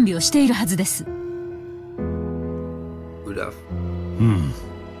朝の準備をしているはずです。 Rudolph?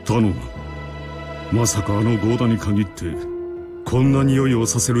 頼む。まさかあのゴーダに限ってこんな匂いを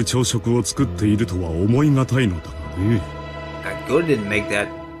させる朝食を作っているとは思いがたいのだがね。Goda didn't make that.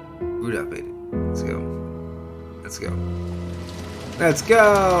 Rudolph made it. Let's go. Let's go. Let's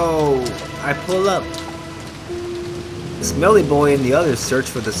go! I pull up. The smelly boy and the others search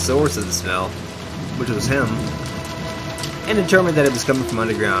for the source of the smell, which was him. and determined that it was coming from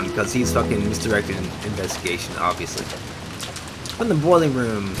underground because he's fucking misdirected an investigation, obviously. From the boiling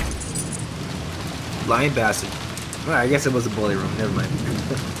room. Lying bastard. Well, I guess it was a boiling room, never mind.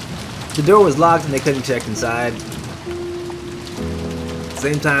 The door was locked and they couldn't check inside. At the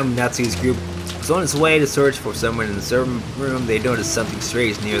same time, Natsu's group was on its way to search for someone in the servant room. They noticed something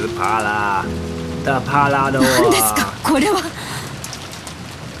strange near the parlor. The parlor door.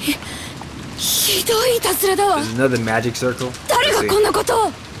 There's another magic circle.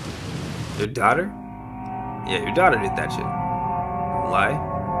 Your daughter? Yeah, your daughter did that shit. Lie?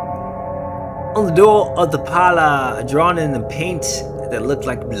 On the door of the parlor, drawn in the paint that looked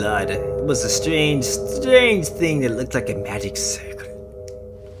like blood, it was a strange thing that looked like a magic circle.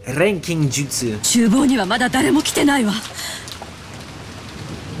 Ranking jutsu.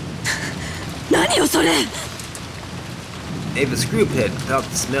 Ava's group had thought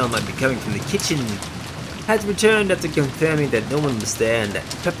the smell might be coming from the kitchen. Had returned after confirming that no one was there and that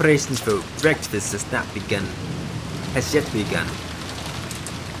preparations for breakfast has yet begun.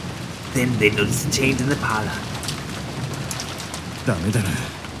 Then they noticed a change in the parlor. ダメだな。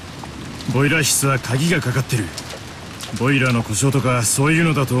ボイラー室は鍵がかかってる。ボイラーの故障とかそういう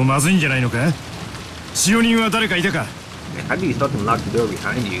のだとまずいんじゃないのか？使用人は誰かいたか？ How do you fucking lock the door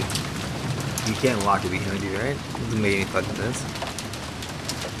behind you? You can't lock it behind you, right? Doesn't make any fucking sense.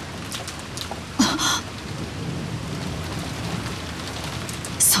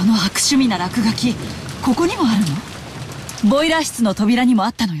 その悪趣味な落書き、ここにもあるの？ボイラー室の扉にもあ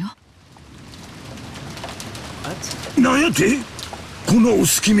ったのよ。なんやって？この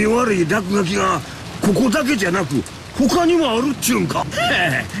薄気味悪い落書きがここだけじゃなく他にもあるっちゅうんか？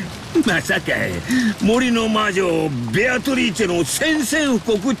まさか森の魔女ベアトリーチェの宣戦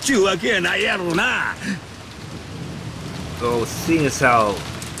布告っちゅうわけやないやろな。So, seeing as how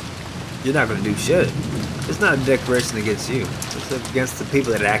you're not gonna do shit, it's not a declaration against you. It's against the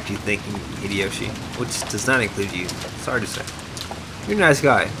people that are actually thinking Hideyoshi, which does not include you. Sorry to say. You're a nice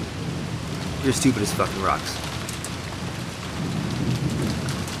guy. You're stupid as fucking rocks.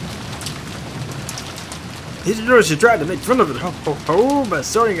 Hideyoshi tried to make fun of it by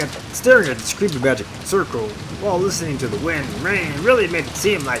staring at this creepy magic circle while listening to the wind and rain really made it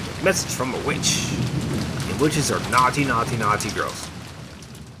seem like a message from a witch. And witches are naughty, naughty, naughty girls.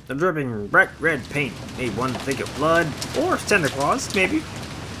 The dripping bright red paint made one think of blood or Santa Claus, maybe.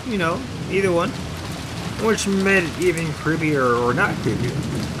 You know, either one. Which made it even creepier or not creepier.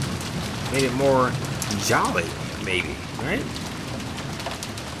 Made it more jolly, maybe, right?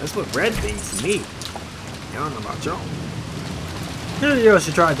 That's what red means to me. I don't know about y'all.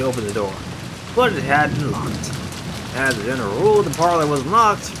 Hideyoshi tried to open the door, but it had been locked. As a general rule, the parlor was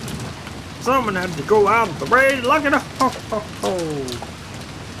locked. Someone had to go out of the way to lock it up. Ho, ho, ho.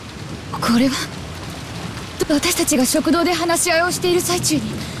 これは私たちが食堂で話し合いをしている最中に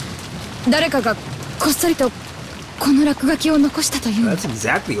誰かがこっそりとこの落書きを残したという。 That's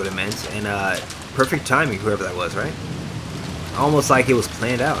exactly what it meant, and perfect timing, whoever that was, right? Almost like it was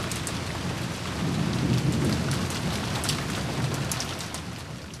planned out.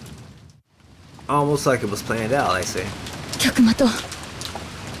 Almost like it was planned out, I say. 客間と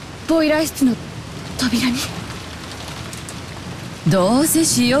ボイラー室の扉に。どうせ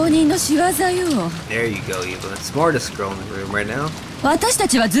使用人の仕業よ。 There you go, Eva. Smartest girl in the room right now. 私た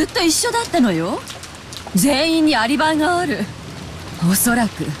ちはずっと一緒だったのよ。全員にアリバイがある。おそら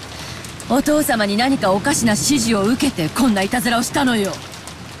くお父様に何かおかしな指示を受けてこんないたずらをしたのよ。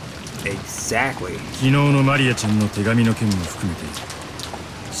 Exactly. 昨日のマリアちゃんの手紙の件も含めて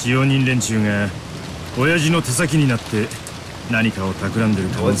使用人連中が親父の手先になって何かを企んでる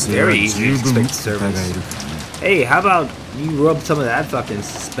可能性は十分疑えるからね。 Hey, how about you rub some of that fucking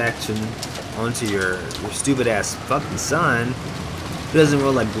suspicion onto your stupid ass fucking son who doesn't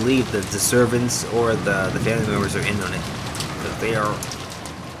really like believe that the servants or the family members are in on it. Because they are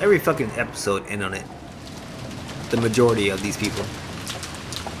every fucking episode in on it. The majority of these people.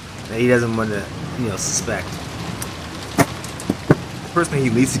 That he doesn't want to, you know, suspect. The person he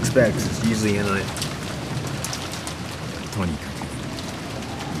least expects is usually in on it. とにか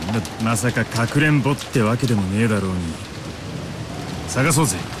くまさかかくれんぼってわけでもねえだろうに探そう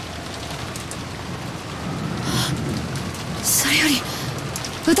ぜ。それより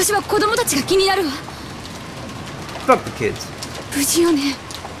私は子供たちが気になるわ。 Fuck the kids. 無事よね。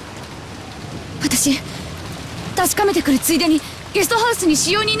私確かめてくるついでにゲストハウスに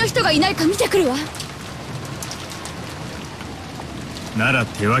使用人の人がいないか見てくるわ。なら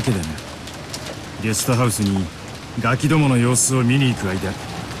手分けだな。ゲストハウスにガキどもの様子を見に行く間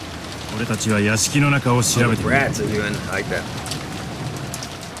俺たちは屋敷の中を調べてみる。考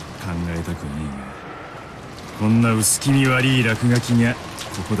えたくねえがこんな薄気味悪い落書きがこ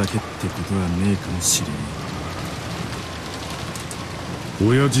こだけってことはねえかもしれん。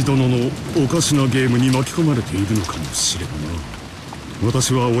親父殿のおかしなゲームに巻き込まれているのかもしれんな。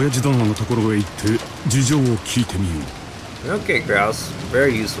私は親父殿のところへ行って事情を聞いてみよう。 Okay, Grouse.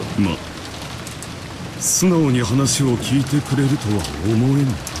 Very useful. ま、素直に話を聞いてくれるとは思えん。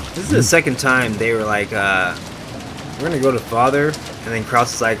 This is the second time they were like, we're gonna go to father, and then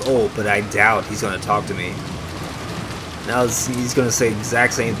Kraus is like, oh, but I doubt he's gonna talk to me. Now he's gonna say the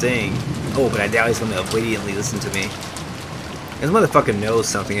exact same thing. Oh, but I doubt he's gonna obediently listen to me. This motherfucker knows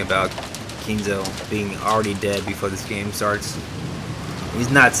something about Kinzo being already dead before this game starts.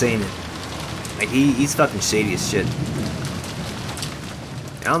 He's not saying it. Like, he's fucking shady as shit.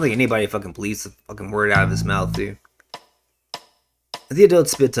 I don't think anybody fucking believes the fucking word out of his mouth, dude. The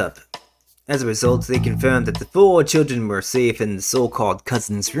adults split up. As a result, they confirmed that the 4 children were safe in the so-called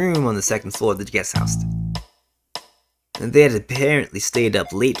cousin's room on the 2nd floor of the guest house. And they had apparently stayed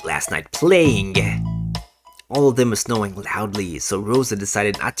up late last night playing. All of them were snoring loudly, so Rosa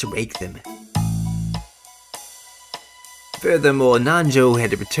decided not to wake them. Furthermore, Nanjo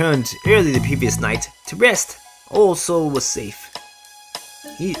had returned early the previous night to rest. Also was safe.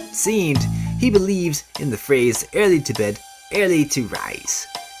 He believes in the phrase early to bed, early to rise,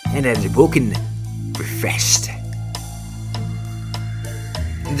 and had woken refreshed.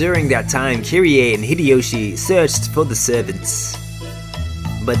 During that time, Kirie and Hideyoshi searched for the servants,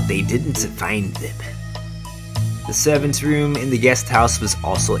 but they didn't find them. The servants' room in the guest house was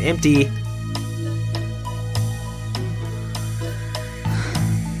also empty.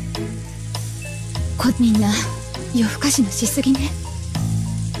 Minna, 夜更かしのしすぎね。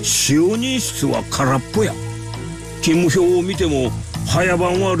使用人室は空っぽや。勤務表を見ても早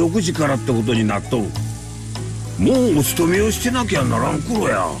番は6時からってことになっとる。もうお勤めをしてなきゃならん頃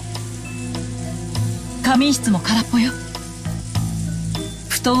や。仮眠室も空っぽよ。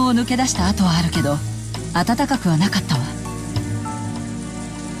布団を抜け出した跡はあるけど暖かくはなかったわ。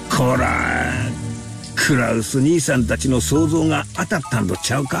こら、クラウス兄さんたちの想像が当たったんと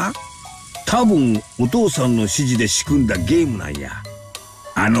ちゃうか。多分お父さんの指示で仕組んだゲームなんや。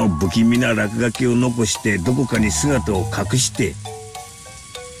あの不気味な落書きを残してどこかに姿を隠して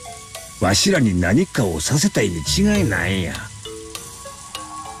わしらに何かをさせたいに違いないんや。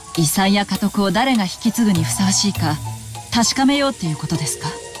遺産や家督を誰が引き継ぐにふさわしいか確かめようっていうことですか。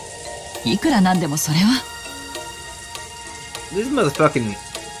いくらなんでもそれは。This motherfucking...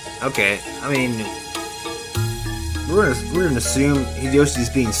 Okay, I mean... We're gonna assume Hideyoshi's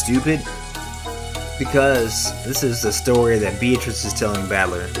being stupid. Because this is the story that Beatrice is telling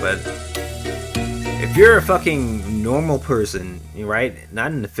Battler, but... If you're a fucking normal person, right?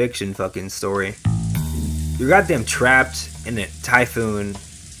 Not in the fiction fucking story. You're goddamn trapped in a typhoon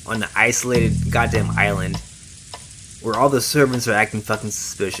on an isolated goddamn island where all the servants are acting fucking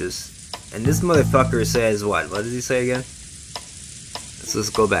suspicious. And this motherfucker says what? What did he say again? Let's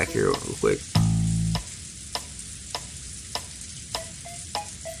go back here real quick.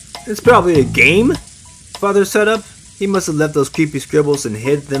 It's probably a game Father set up. He must have left those creepy scribbles and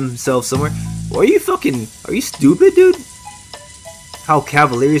hid themselves somewhere. Well, are you stupid, dude? How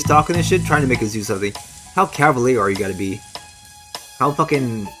cavalier he's talking and shit, trying to make us do something. How cavalier are you gotta be? How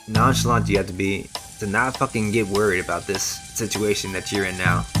fucking nonchalant do you have to be to not fucking get worried about this situation that you're in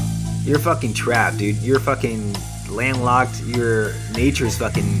now? You're fucking trapped, dude. You're fucking landlocked. Your nature's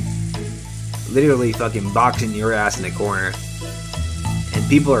fucking literally fucking boxing your ass in the corner. And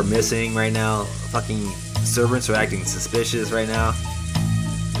people are missing right now. Fucking servants are acting suspicious right now.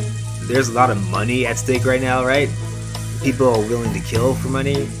 There's a lot of money at stake right now, right? People are willing to kill for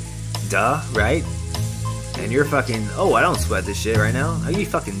money. Duh, right? And you're fucking, oh, I don't sweat this shit right now. Are you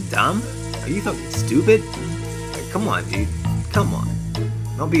fucking dumb? Are you fucking stupid? Like, come on, dude. Come on.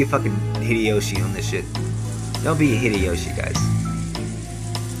 Don't be a fucking Hideyoshi on this shit. Don't be a Hideyoshi, guys.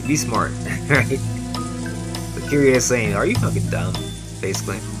 Be smart, right? But Kirie is saying, are you fucking dumb?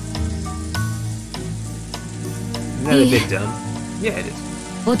 Basically. Not a bit dumb. Yeah, it is.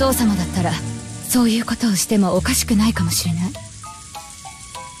 お父様だったらそういうことをしてもおかしくないかもしれない。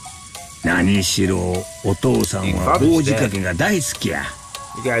何しろお父さんは棒仕掛けが大好きや。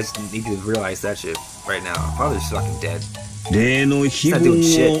You guys need to realize that shit right now. Father's fucking dead. 例の碑文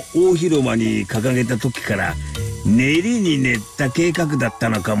を大広間に掲げた時から練りに練った計画だった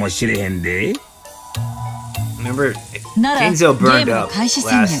のかもしれへんで。Remember, Kinzo burned up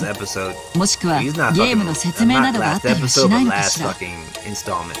last episode. もしくはゲームの説明などがあったりはしないのかしら。 Last fucking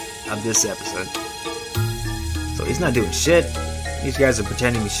installment of this episode. So he's not doing shit. These guys are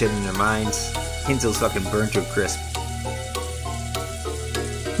pretending shit in their minds. Kinzo's fucking burned to a crisp.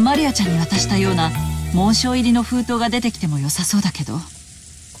 マリアちゃんに渡したような紋章入りの封筒が出てきても良さそうだけど。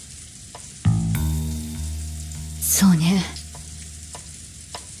そうね。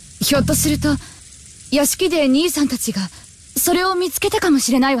ひょっとすると屋敷で兄さんたちがそれを見つけたかも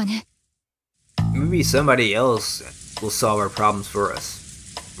しれないわね。 Maybe somebody else will solve our problems for us.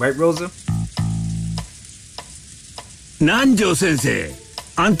 Right, Rosa? 南條先生、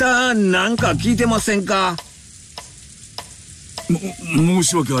あんたなんか聞いてませんか？申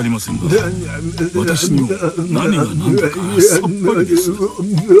し訳ありませんが、私にも何が何だかさっぱりです。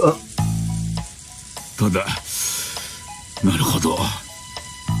ただ、なるほど。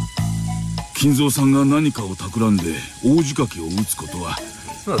金蔵さんが何かを企んで大仕掛けを打つことは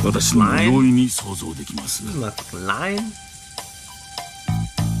私にも容易に想像できます。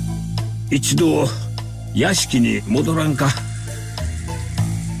一度屋敷に戻らんか？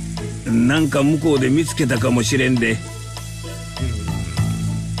なんか向こうで見つけたかもしれんで。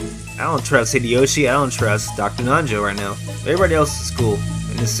I don't trust Hideyoshi, I don't trust Dr. Nanjo right now. Everybody else is cool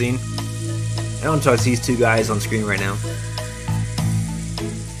in this scene. I don't trust these two guys on screen right now.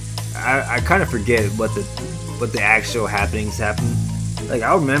 I kind of forget what the actual happenings happen. Like,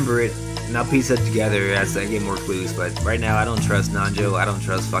 I'll remember it and I'll piece it together as I get more clues, but right now I don't trust Nanjo, I don't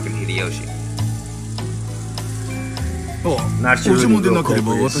trust fucking Hideyoshi. Not sure who the real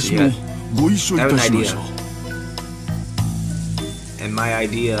culprit is yet. I have an idea. And my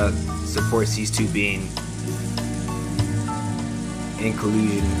idea supports these two being in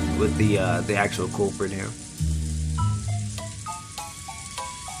collusion with the actual culprit here.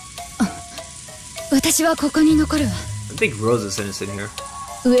 私はここに残るわ。 I think Rosa's innocent here.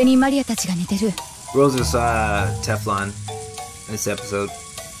 上にマリアたちが寝てる。 Rosa's Teflon in this episode.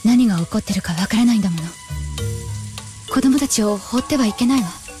 何が起こってるかわからないんだもの。子供たちを放ってはいけないわ。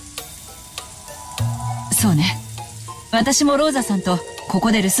そうね。私もローザさんとこ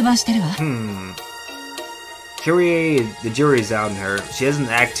こで留守番してるわ。Kyrie, the jury's out on her. She doesn't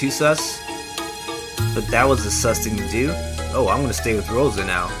act too sus, but that was a sus thing to do. Oh, I'm gonna stay with Rosa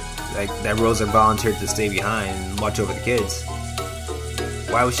now. Like, that Rosa volunteered to stay behind and watch over the kids.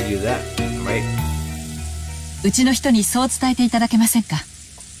 Why would she do that, right? うちの人にそう伝えていただけませんか？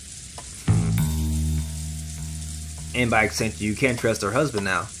 And by extension, you can't trust her husband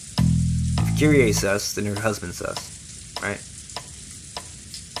now. If Kyrie's sus, then her husband's sus, right?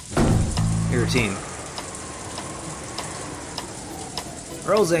 Your routine.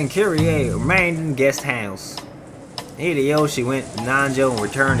 Rosa and Kyrie remained in the guest house. Hideyoshi went to Nanjo and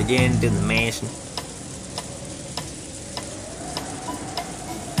returned again to the mansion.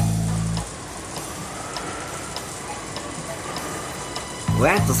 Well,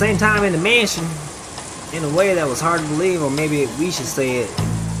 at the same time in the mansion, in a way that was hard to believe, or maybe we should say it.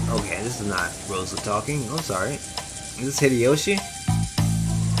 Okay, this is not Rosa talking. I'm sorry. Is this Hideyoshi?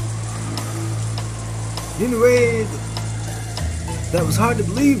 In a way that was hard to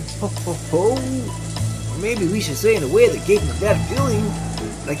believe. Ho, ho, ho. Or maybe we should say in a way that gave him a bad feeling,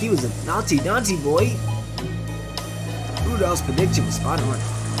 like he was a naughty boy. Rudolph's prediction was spot on.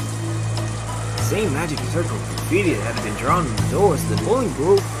 The same magic circle graffiti that had been drawn on the doors to the boiler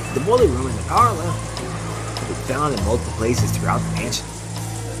room and the parlor had been found in multiple places throughout the mansion.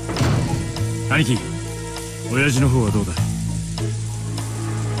 兄貴、親父の方はどうだ？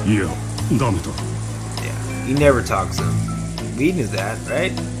いや、ダメだ。 Yeah, he never talks to him. We knew that,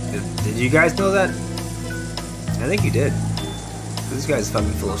 right? Did you guys know that? I think you did. This guy's fucking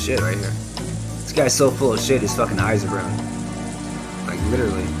full of shit right here. This guy's so full of shit, his fucking eyes are brown. Like,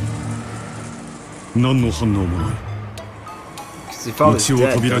 literally. 何の反応もない。 His father's 一応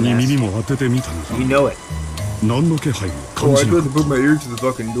dead, 扉に耳 dumbass. も当ててみたのだ。 You know it. 何の気配も Oh, 感 I じなかっ couldn't put my ear to the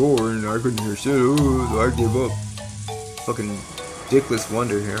fucking door and I couldn't hear shit. Oh, so I gave up. Fucking dickless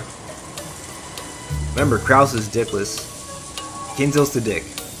wonder here. Remember, Kraus is dickless. Kinzo's the dick.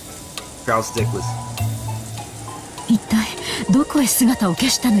 Kraus dickless. 一体どこへ姿を消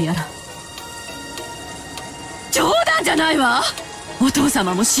したのやら。冗談じゃないわ。お父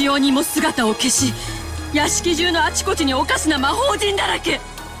様も使用人も姿を消し、屋敷中のあちこちにおかしな魔法陣だらけ。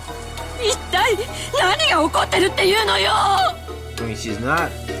一体何が起こってるっていうのよ。 I mean, she's not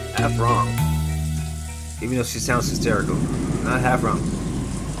half wrong. Even though she sounds hysterical. Not half wrong.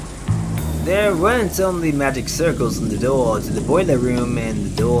 There weren't only magic circles on the door to the boiler room and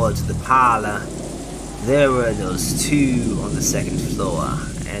the door to the parlor. There were those two on the second floor,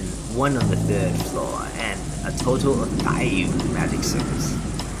 and one on the third floor, and a total of 5 magic circles.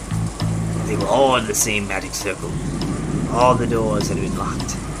 They were all in the same magic circle. All the doors had been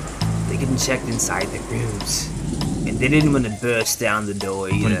locked. They couldn't check inside their rooms. And they didn't want to burst down the door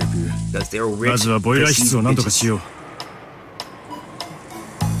either, because they were た。ま rich. ずはボイラー室を何とか bitches. しよう。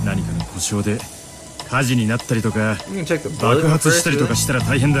何かの故障で火事になったりとか You can check the 爆 boiler 発したりと first. かしたら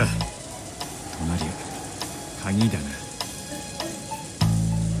大変だ。となりゃ鍵だな。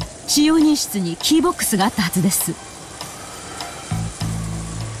使用人室にキーボックスがあったはずです。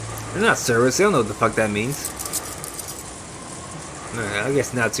They're not servers. They don't know what the fuck that means. Alright, I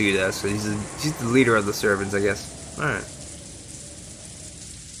guess Natsuki does. So he's the leader of the servants, I guess. Alright.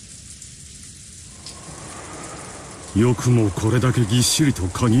 よくもこれだけぎっしりと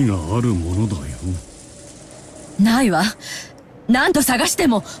鍵があるものだよ。ないわ。何度探して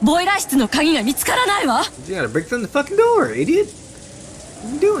もボイラー室の鍵が見つからないわ。You gotta break down the fucking door, idiot.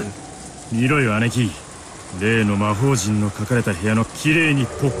 What are you doing? 見ろよ姉貴。例の魔法陣の書かれた部屋の綺麗に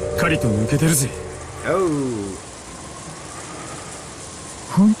ぽっかりと抜けてるぜ。Oh.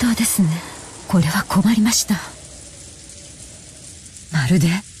 本当ですね。これは困りました。まるで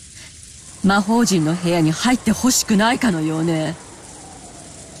魔法陣の部屋に入ってほしくないかのようね。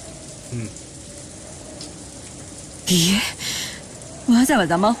いいえ、わざわ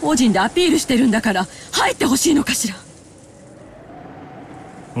ざ魔法陣でアピールしてるんだから入ってほしいのかしら。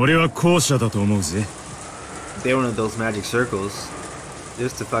俺は後者だと思うぜ。They're one of those magic circles.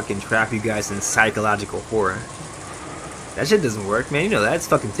 Just to fucking trap you guys in psychological horror. That shit doesn't work, man. You know that's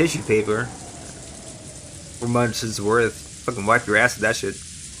fucking tissue paper. For much it's worth. Fucking wipe your ass with that shit.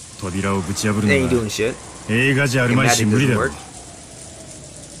 扉をぶち破る They ain't の doing は shit. 映画じゃあるまいし Magic 無理 doesn't だろ。 work.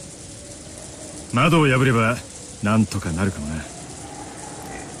 窓を破ればなんとかなるかもな。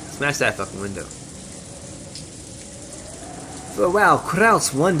Smash that fucking window. For a while,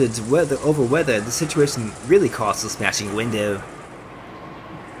 Kraus wondered whether the situation really caused the smashing a window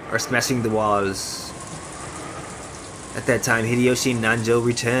or smashing the walls. At that time, Hideyoshi and Nanjo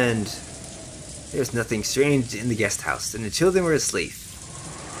returned. There was nothing strange in the guest house, and the children were asleep.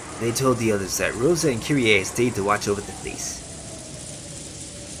 They told the others that Rosa and Kyrie stayed to watch over the place.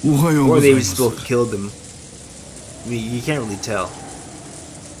 Or they just both killed them. I mean, you can't really tell.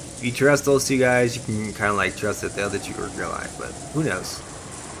 If you trust those two guys, you can kind of like trust that the other two are alive, but who knows?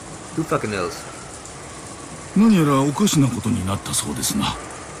 Who fucking knows? 何やらおかしなことになったそうですな。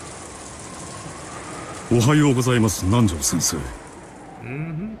おはようございます、南條先生。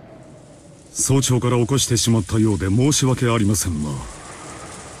早朝から起こしてしまったようで申し訳ありませんな。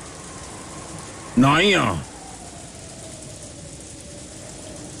なんや。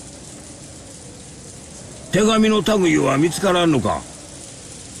手紙の類は見つからんのか。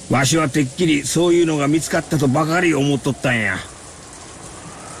わしはてっきりそういうのが見つかったとばかり思っとったんや。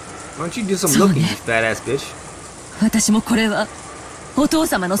Why don't you do some looking, you fat ass bitch? 私もこれはお父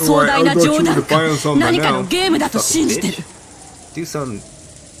様の壮大な冗談か何かのゲームだと信じてる。Do some.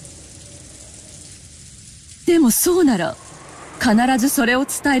 でもそうなら必ずそれを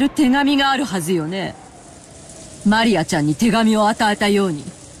伝える手紙があるはずよね。マリアちゃんに手紙を与えたように。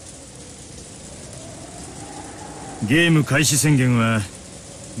ゲーム開始宣言は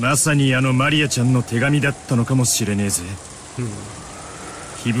まさにあのマリアちゃんの手紙だったのかもしれねえぜ。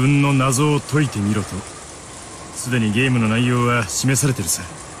碑文の謎を解いてみろとすでにゲームの内容は示されてるさ。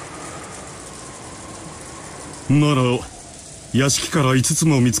なら屋敷から5つ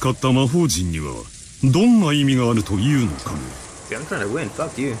も見つかった魔法陣にはどんな意味があるというのかね。I'm trying to win.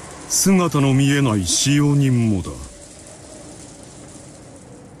 Fuck you. 姿の見えない使用人もだ。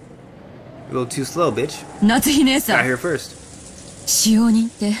A little too slow, bitch. 夏日姉さ Got ん、 here first. 使用人っ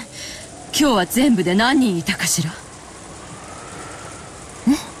て今日は全部で何人いたかしら。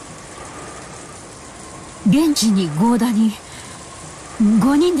現地に合田に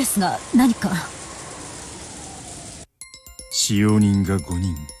5人ですが何か。使用人が5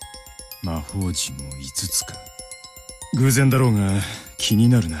人、魔法陣も5つか。偶然だろうが気に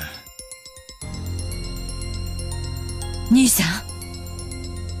なるな。兄さ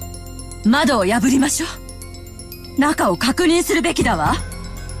ん、窓を破りましょう。中を確認するべきだわ。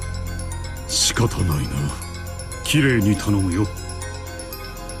仕方ないな。綺麗に頼むよ。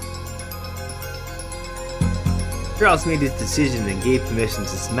Charles made his decision and gave permission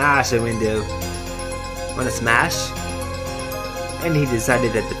to smash a window. Wanna smash? And he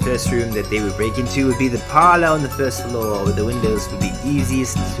decided that the first room that they would break into would be the parlor on the first floor, where the windows would be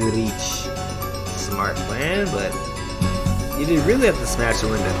easiest to reach. Smart plan, but you didn't really have to smash the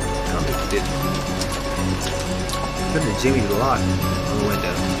window. I don't think you did. You could have jimmied the lock on the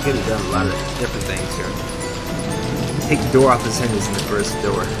window. You could have done a lot of different things here. Take the door off the hinges in the first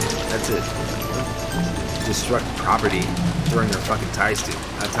door. That's it. Destruct property during their fucking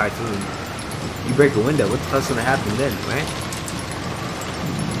typhoon. You break a window, what the fuck's gonna happen then, right?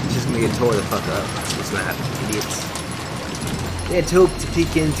 You're just gonna get tore the fuck up. That's what's gonna happen, idiots. They had hoped to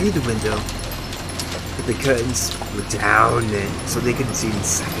peek in through the window, but the curtains were down so they couldn't see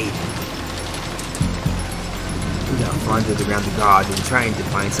inside. wandered around the garden trying to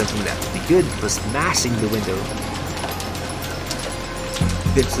find something that would be good for smashing the window.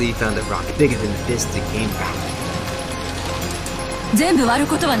 Eventually he found a rock bigger than the fist and came back. 全部割る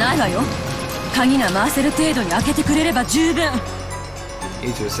ことはないわよ。鍵が回せる程度に開けてくれれば十分。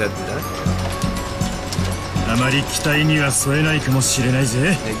Easier said than done. あまり期待には添えないかもしれない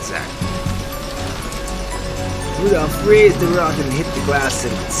ぜ。Exactly. Rudolph raised the rock and hit the glass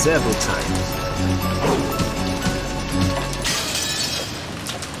several times.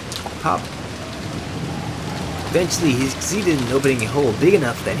 Pop. Eventually, he succeeded in opening a hole big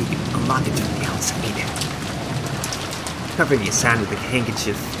enough that he could unlock it from the outside. Covering his hand with a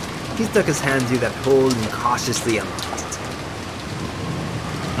handkerchief, he stuck his hand through that hole and cautiously unlocked it.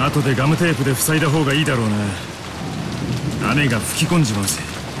 後でガムテープで塞いだ方がいいだろうな。雨が吹き込んじまうぜ。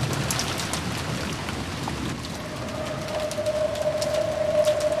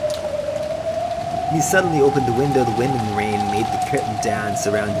He suddenly opened the window. The wind and rain made the curtain dance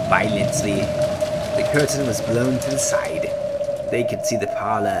around violently. The curtain was blown to the side. They could see the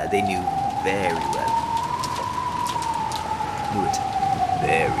parlor they knew very well. Knew it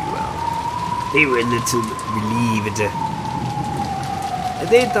very well. They were a little relieved.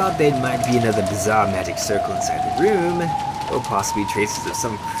 They thought there might be another bizarre magic circle inside the room, or possibly traces of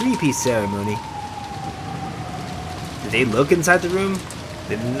some creepy ceremony. Did they look inside the room?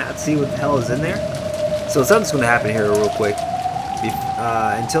 They did not see what the hell is in there? So something's going to happen here real quick.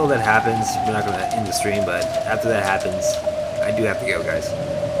 Until that happens, we're not going to end the stream, but after that happens, I do have to go, guys.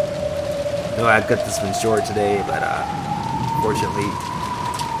 No, I cut this one short today, but unfortunately,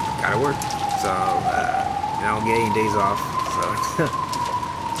 gotta work. So, I don't get any days off, so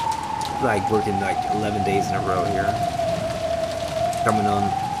like working like 11 days in a row here. Coming on.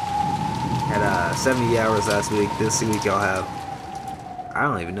 Had 70 hours last week. This week I'll have, I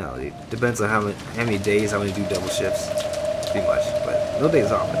don't even know. It depends on how many days I'm going to do double shifts. Pretty much, but no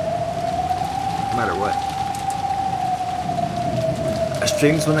days off. No matter what. I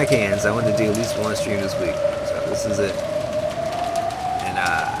streams when I can, so I want to do at least one stream this week. So this is it. And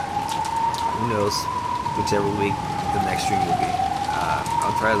who knows whichever week the next stream will be.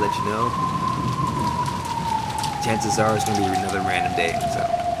 I'll try to let you know. Chances are it's going to be another random day, so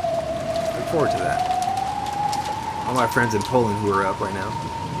look forward to that. All my friends in Poland who are up right now,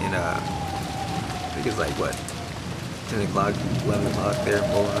 and I think it's like what, 10 o'clock, 11 o'clock there in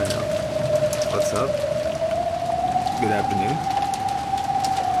Poland right now. What's up? Good afternoon.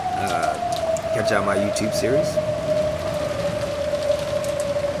 Catch out my YouTube series.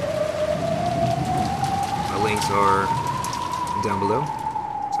 My links are down below,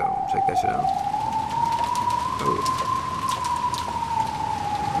 so check that shit out.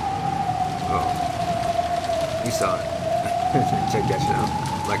 Oh, you saw it. Check that shit out.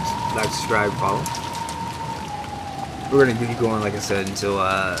 Like, subscribe, follow. We're gonna keep going, like I said, until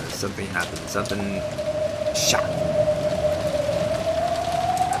something happens. Something shocking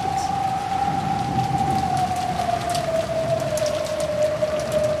happens.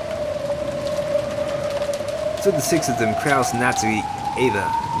 So the six of them, Kraus, Natsui, Ava,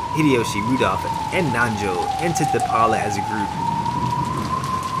 Hideyoshi, Rudolph, and Nanjo, entered the parlor as a group.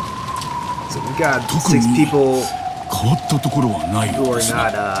 So we got 6 people who are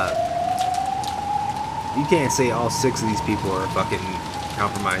not, you can't say all 6 of these people are fucking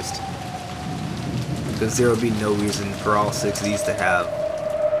compromised. Because there will be no reason for all 6 of these to have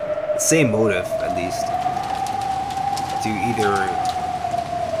the same motive, at least. To either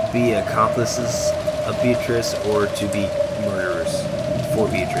be accomplices of Beatrice or to be murderers for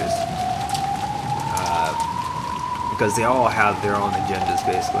Beatrice. Because they all have their own agendas,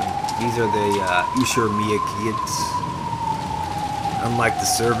 basically. These are the Ushurmiya kids. Unlike the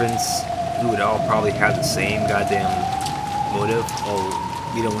servants, who would all probably have the same goddamn motive. Oh,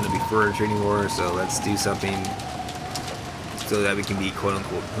 we don't want to be furniture anymore, so let's do something so that we can be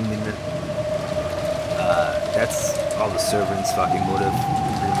quote-unquote human. That's all the servants' fucking motive,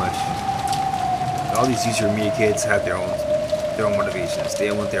 pretty much. All these Ushurmiya kids have their own motivations.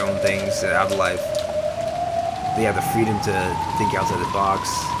 They want their own things out of life. They have the freedom to think outside the box.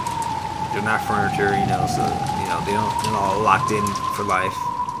 They're not furniture, you know, so, you know, they're all locked in for life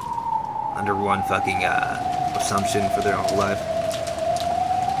under one fucking assumption for their whole life.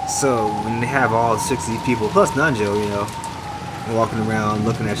 So when they have all 6 of these people plus Nanjo, you know, walking around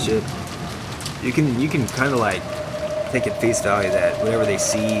looking at shit, you can kind of like take at face value that whatever they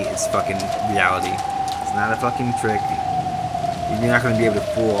see is fucking reality. It's not a fucking trick. You're not going to be able to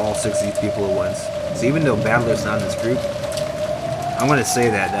fool all 6 of these people at once. So even though Battler's not in this group, I'm going to say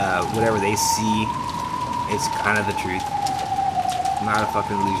that whatever they see is kind of the truth. Not a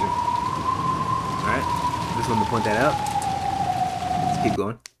fucking illusion. Alright? Just wanted to point that out. Let's keep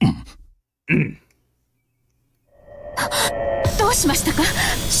going. どうしましたか、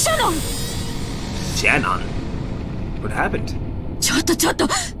シャノン。Shannon? What happened? ちょっと、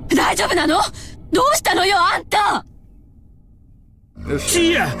大丈夫なの？どうしたのよ、あんた。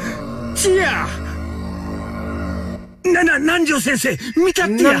チア南條先生見たっ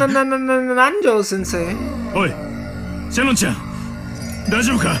てや。南條先生。おい、シャノンちゃん、大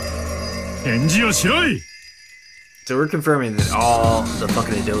丈夫か？返事をしろい。 So we're confirming that all the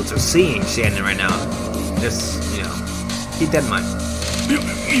fucking adults are seeing Shannon right now. Just, you know, keep that in mind.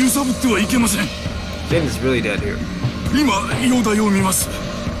 揺さぶってはいけません。 Shannon's really dead here. 今、容体を見ます。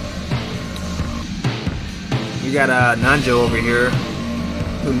 We got Nanjo over here,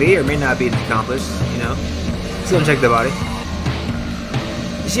 who may or may not be an accomplice, you know. Let's go and check the body.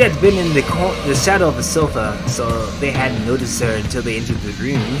 She had been in the shadow of the sofa, so they hadn't noticed her until they entered the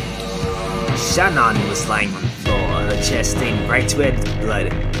room. Shannon was lying on the floor, her chest stained bright red with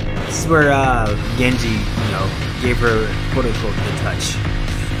blood. This is where Genji, you know, gave her quote-unquote the touch.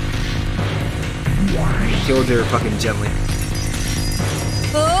 Killed her fucking gently.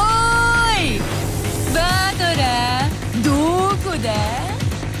 おーい、バトラー、どこだ？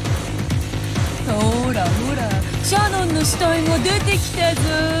ほら、シャノンの死体が出てきたぞ。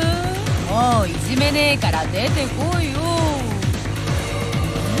もういじめねえから出てこいよ。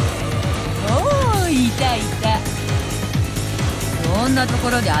おー、いた。そんなとこ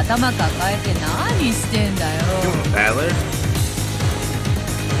ろで頭抱えて何してんだよ。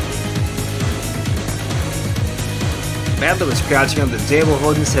Badler was crouching on the table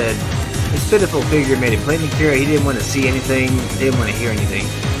holding his head. His pitiful figure made it plainly clear he didn't want to see anything, didn't want to hear anything.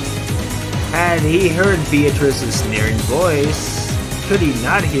 Had he heard Beatrice's sneering voice? Could he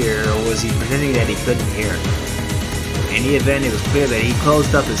not hear, or was he pretending that he couldn't hear? In any event, it was clear that he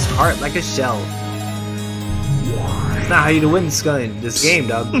closed up his heart like a shell. It's not how you win this game,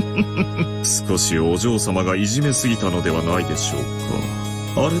 dog. 少しお嬢様がいじめすぎたのではないでしょう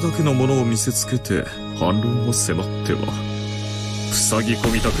か。あれだけのものを見せつけて反論を迫っては、塞ぎ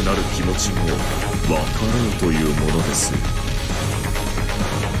込みたくなる気持ちも分かろうというものです。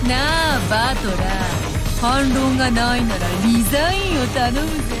なあバトラー、反論がないならリザインを頼む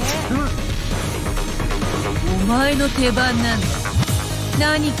ぜ。お前の手番なんだ。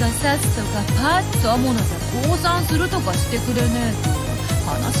何か刺すとかパッと刃物じゃ降参するとかしてくれねえと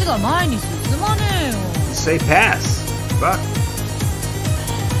話が前に進まねえよ。 Say pass. Fuck.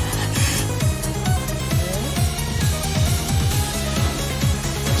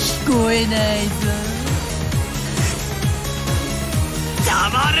 聞こえないぞ。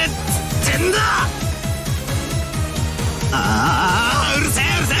黙れってんだ。ああ、うるせえ。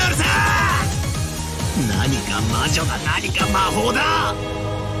何か魔女だ、何か魔法だ。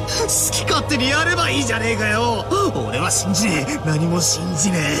好き勝手にやればいいじゃねえかよ。俺は信じねえ、何も信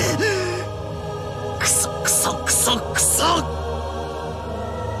じねえ。クソ。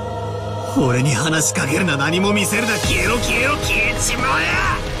俺に話しかけるな、何も見せるな、消えちまえ。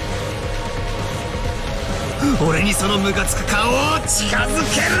俺にそのムカつく顔を近づ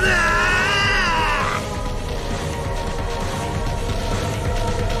けるな。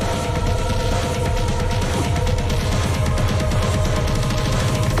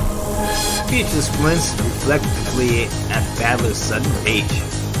Beatrice glanced reflectively at Badler's sudden rage.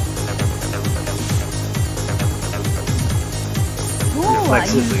 そうは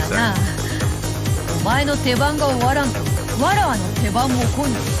言うかな。お前の手番が終わらんとわらわの手番も来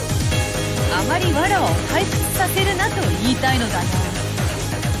ん。あまりわらわを退屈させるなと言いたいのだな。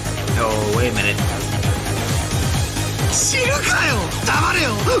 Oh, wait a minute. 知るかよ、黙れ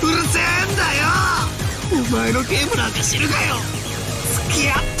よ、うるせえんだよ。お前のゲームなんか知るかよ。付き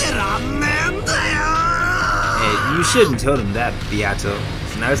合ってらんねえんだよ。 Hey, you shouldn't tell him that, Beato.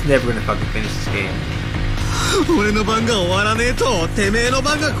 So now it's never gonna fucking finish this game. 俺の番が終わらねえとてめえの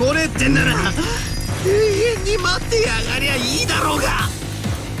番が来ねえってんなら永遠に待ってやがりゃいいだろうが。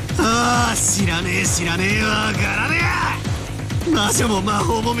ああ、知らねえわからねえ。魔女も魔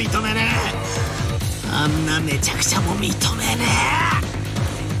法も認めねえ。あんなめちゃくちゃも認めねえ。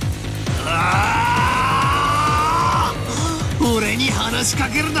ああ、俺に話しか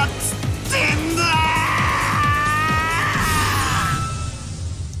けるなっつってんだ。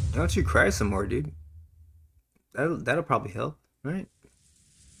 Don't you cry some more, dude. That'll probably help, right?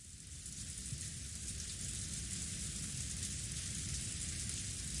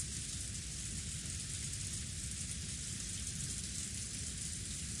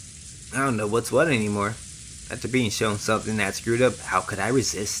 I don't know what's what anymore. After being shown something that screwed up, how could I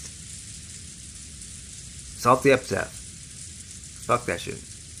resist? Salt the epitaph. Fuck that shit.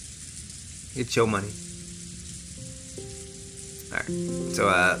 Get your money. Alright, so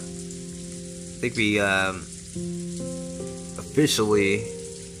I think we officially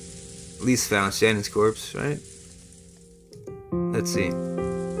at least found Shannon's corpse, right? Let's see.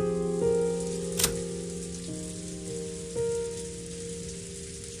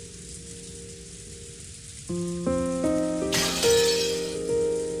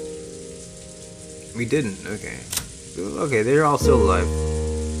 We didn't, okay. Okay, they're all still alive.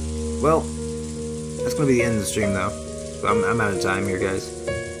 Well, that's gonna be the end of the stream though. So I'm out of time here, guys.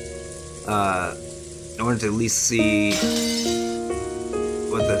 I wanted to at least see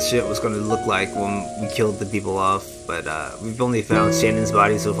what the shit was gonna look like when we killed the people off, but we've only found Shannon's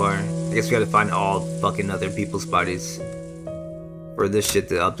body so far. I guess we gotta find all fucking other people's bodies for this shit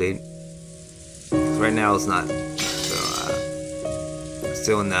to update. 'Cause right now it's not. So,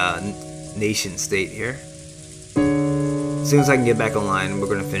 still in the nation state here. As soon as I can get back online, we're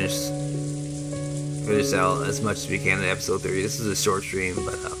gonna finish out as much as we can in episode 3. This is a short stream,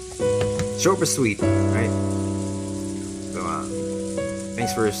 but short but sweet, right? So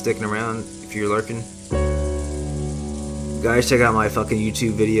thanks for sticking around if you're lurking. Guys, check out my fucking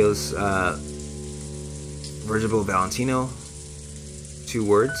YouTube videos. Vergible Valentino, 2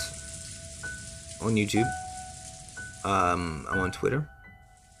 words, on YouTube. I'm on Twitter.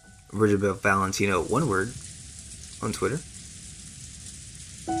 Vergible Valentino, 1 word, on Twitter.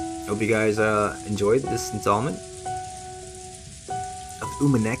 Hope you guys enjoyed this installment of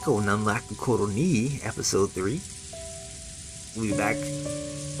Umineko Nanlaku Koro ni episode 3. We'll be back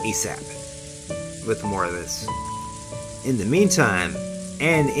ASAP with more of this. In the meantime,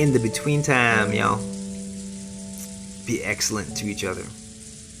 and in the between time, y'all, be excellent to each other.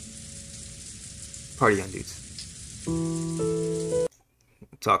 Party on, dudes.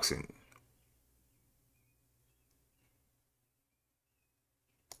 Talk soon.